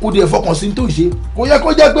kó dé fọkàn sí tó ṣe kó yẹ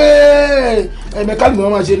kó jẹ́ pé mẹkáníkì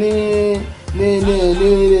wọn máa ṣe ní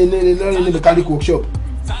mechanic workshop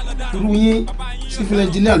irú yín civil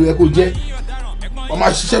engineer ló yẹ kó jẹ́ wọ́n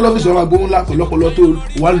máa ṣiṣẹ́ lọ́fíìsì wọn máa gbóhùn ńlá pẹ̀lú ọpọlọ tó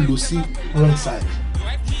wà lò sí wrong side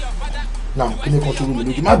now kí ni kan tó rú mi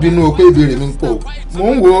lójú má bínú o pé ìbéèrè mi ń pọ̀ mò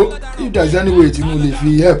ń wo if there is any way tí mo lè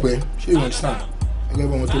fi help ẹ ṣé ìwọ̀n sàn gẹ́gẹ́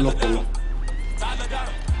bí ọmọ tó lọ́pọlọ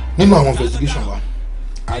nínú àwọn investigation wa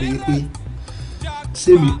a rí i pé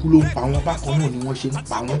sẹ́mi ikú ló ń pa wọ́n bákan náà ni wọ́n ṣe ń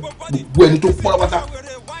pa wọ́n gbogbo ẹni tó pọ́n pátá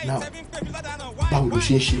now báwo ló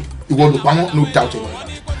ṣe ń ṣe ìwọ ló pa wọ́n no doubt about that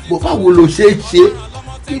but báwo ló ṣe ń ṣe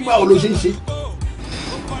kí báwo ló ṣe ń ṣe.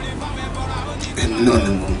 ẹni náà ni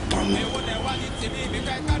mo ń pa wọ́n.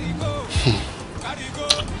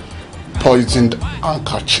 poisoned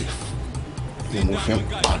handkerchief ni mo fi ń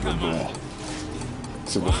pa gbogbo wọn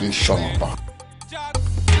tí mo fi ń ṣọ̀nà pa.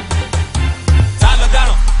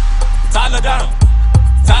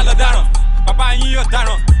 ta ló dáràn bàbá yín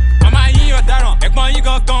ọ̀daràn màmá yín ọ̀daràn ẹ̀gbọ́n yín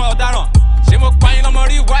gangan ọ̀daràn ṣé mo pa yín lọ́mọ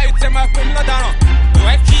rí wáyé tẹ́ máa pè mí lọ́daràn do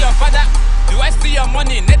I kill your father do I steal your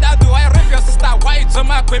money neither do I rape your sister wáyé tẹ́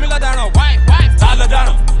máa pè mí lọ́daràn why ta ló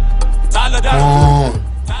dáràn ta ló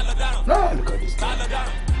dáràn.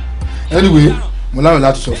 Anyway mo láwọn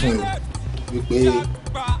láti sọ fún ẹ wípé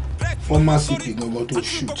former CP gangan tó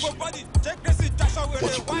shoot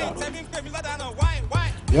wọ́n ti kú láàárọ̀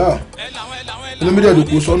yá olómìnira èdè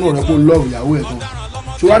kò sọ́nù rẹ̀ kó lọ́ọ̀fù ìyàwó ẹ̀ tán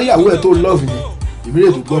ṣùgbọ́n ìyàwó ẹ̀ tó lọ́ọ̀fù yẹn ìmílẹ̀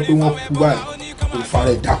èdè gbọ́ pé wọ́n kú báyìí kò fara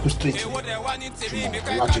ẹ̀ dákú straight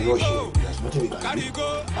ṣùgbọ́n láti rọ́ọ̀ṣì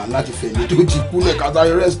aláti fẹ̀mí tó ti kú lẹ̀ kátà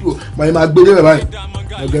rescue báyìí máa gbé débẹ̀ báyìí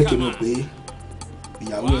lọ́gẹ́ tó mọ̀ pé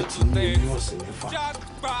ìyàwó ẹ̀ ti ní oyún ọ̀sẹ̀ mẹ́fà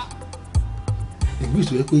ìgbé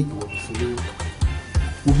ìsọ̀rọ̀ pé ìwọ ló fún lóyún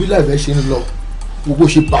wo bí láìpẹ́ ṣe ń lọ wo bó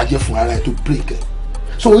ṣe bàjẹ́ fún ara ẹ̀ tó break ẹ̀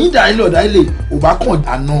so yín dà ilé ọ̀dà ilé ò bá kàn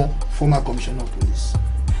dáná former commissioner of police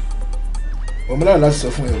ọmọlára láti sọ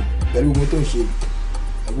fún ẹ o pẹ̀lú gbogbo tó ń ṣe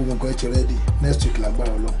gbogbo nǹkan ẹ ti rẹ́dì next week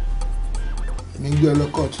lágbára ọlọ́run èmi ń gbé ẹ lọ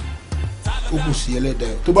court ó kù sí ẹlẹ́dàá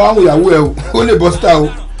ẹ tó bá wà ń ìyàwó ẹ o ó lè bọ́ síta o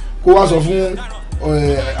kó wá sọ fún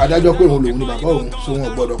adájọ́ pé òun lòun ni bàbá òun so wọn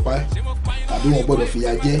ò gbọ́dọ̀ pa ẹ́ tàbí wọn gbọ́dọ̀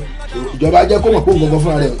fìyà jẹ ìjọba jẹ́ kó mọ̀ pé òun gbọ́ngàn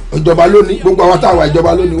fúnra rẹ̀ ìjọba lónìí gbogbo àwọn táwa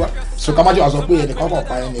ìjọba lónìí wá so ká má jọ wá sọ pé ẹnìkan kàn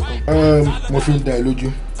pa ẹnìkan. mo fi ń da ẹ lójú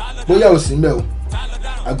bóyá ò sí mbẹ o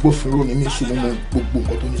agbófinró ni mí ṣùgbọ́n mo gbogbo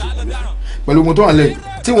nǹkan tó ní ṣe pẹ̀lú ohun tó wà lẹ́yìn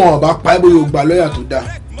tí wọn ò bá pa ẹ́ bóyá o gba lọ́ọ̀yà tó dáa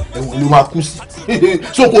ẹ̀wọ̀n ló máa kú sí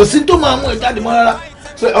so kò sí tó máa mú ẹ jáde mọ́ rárá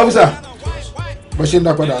so officer bó ṣe ń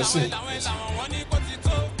dá padà sí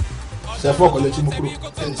sẹ́fọ́ ọ̀kọ́ létí mú kúrò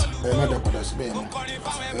ẹ̀ má dá padà síbẹ̀ yẹn mọ́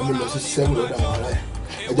ẹ̀ mú lọ sí sẹ́wọ̀n lọ́dọ̀ àwọn ará ẹ̀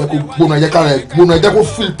ẹ jẹ́ kó gbóná ẹ jẹ́ kára ẹ̀ gbóná ẹ jẹ́ kó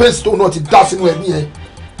feel pain tó náà ti dá sínú ẹ̀mí yẹn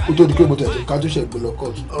kó tó di pé mo tẹ̀ ká tó ṣe gbọ́lọ̀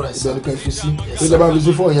court ibẹ̀ ni ká fi sí tó jẹ́ bá fi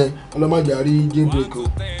sí fún yẹn ọlọ́mọdé àrí jail break o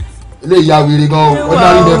ilé ìyá wèrè gan o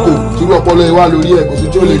ordinary nepo tí wọ́n ọpọlọ ẹ wá lórí ẹ̀ kò sí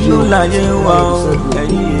tí ó lè ṣe o. inú láyé wa o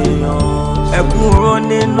ẹ̀yin èèyàn ẹ kúrò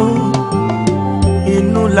nínú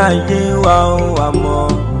inú láyé wa o àmọ́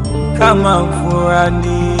ká máa fura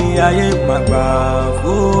ní ayé pàgbà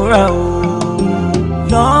fúra o.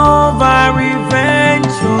 Love and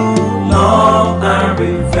revenge o. Love and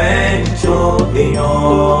revenge o.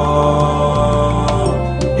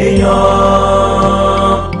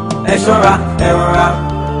 èèyàn ẹ ṣọ́ra ẹ rọra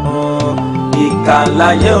ìkà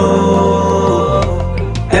láyé o.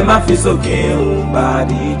 ẹ má fi sókè ń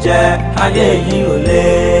bàdí jẹ́ ayé yìí ò lé.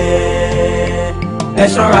 ẹ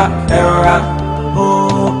ṣọ́ra ẹ rọra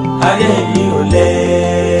ayé yìí ò lé.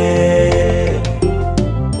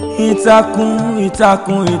 ìtàkùn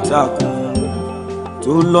ìtàkùn ìtàkùn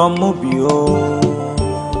tó lọ mú bí o.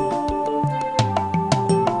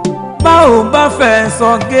 bá ò bá fẹ́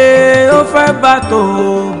sọ̀gé ó fẹ́ bá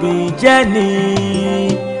tòbí jẹ́ ni.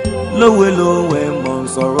 lówelówe mọ̀ ń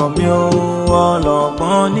sọ̀rọ̀ mi ó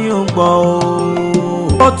ọlọ́gbọ́n ní ó gbọ́ o.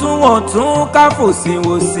 ọ̀túnwọ̀tún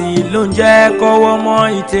káfòsíwòsí ló ń jẹ́ kọ́wọ́ mọ́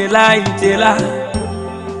ìtẹ́lá ìtẹ́lá.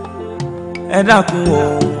 ẹ dákun o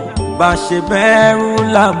bá ṣe bẹ́ẹ̀rù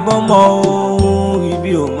làbọ́mọ́ o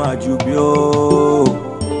ibi ò máa jù bí o.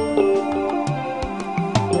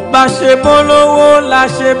 bá ṣe bọ́ lówó la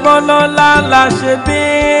ṣe bọ́ lọ́lá la ṣe bí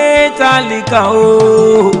tálíkà o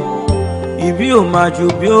ibi ò máa jù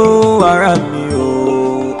bí o ara mi o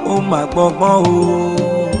ó máa gbọ́gbọ́n o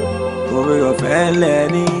oore ọ̀fẹ́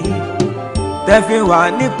lẹ́ni tẹ́fí wà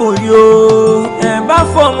nípò yó ẹ bá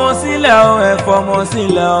fọmọ sílẹ̀ o ẹ fọmọ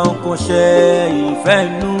sílẹ̀ o kò ṣe ìfẹ́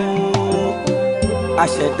nú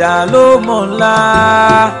àṣẹ̀dá ló mọ̀ ńlá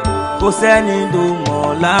kò sẹ́ni tó mọ̀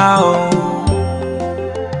ńlá o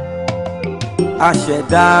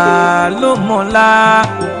àṣẹ̀dá ló mọ̀ ńlá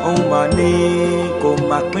òun mà ní kò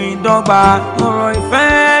má pín dọ́gba ọ̀rọ̀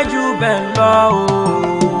ìfẹ́ jù bẹ́ẹ̀ lọ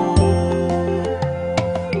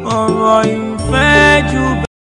o ọ̀rọ̀ ìfẹ́ jù bẹ́ẹ̀.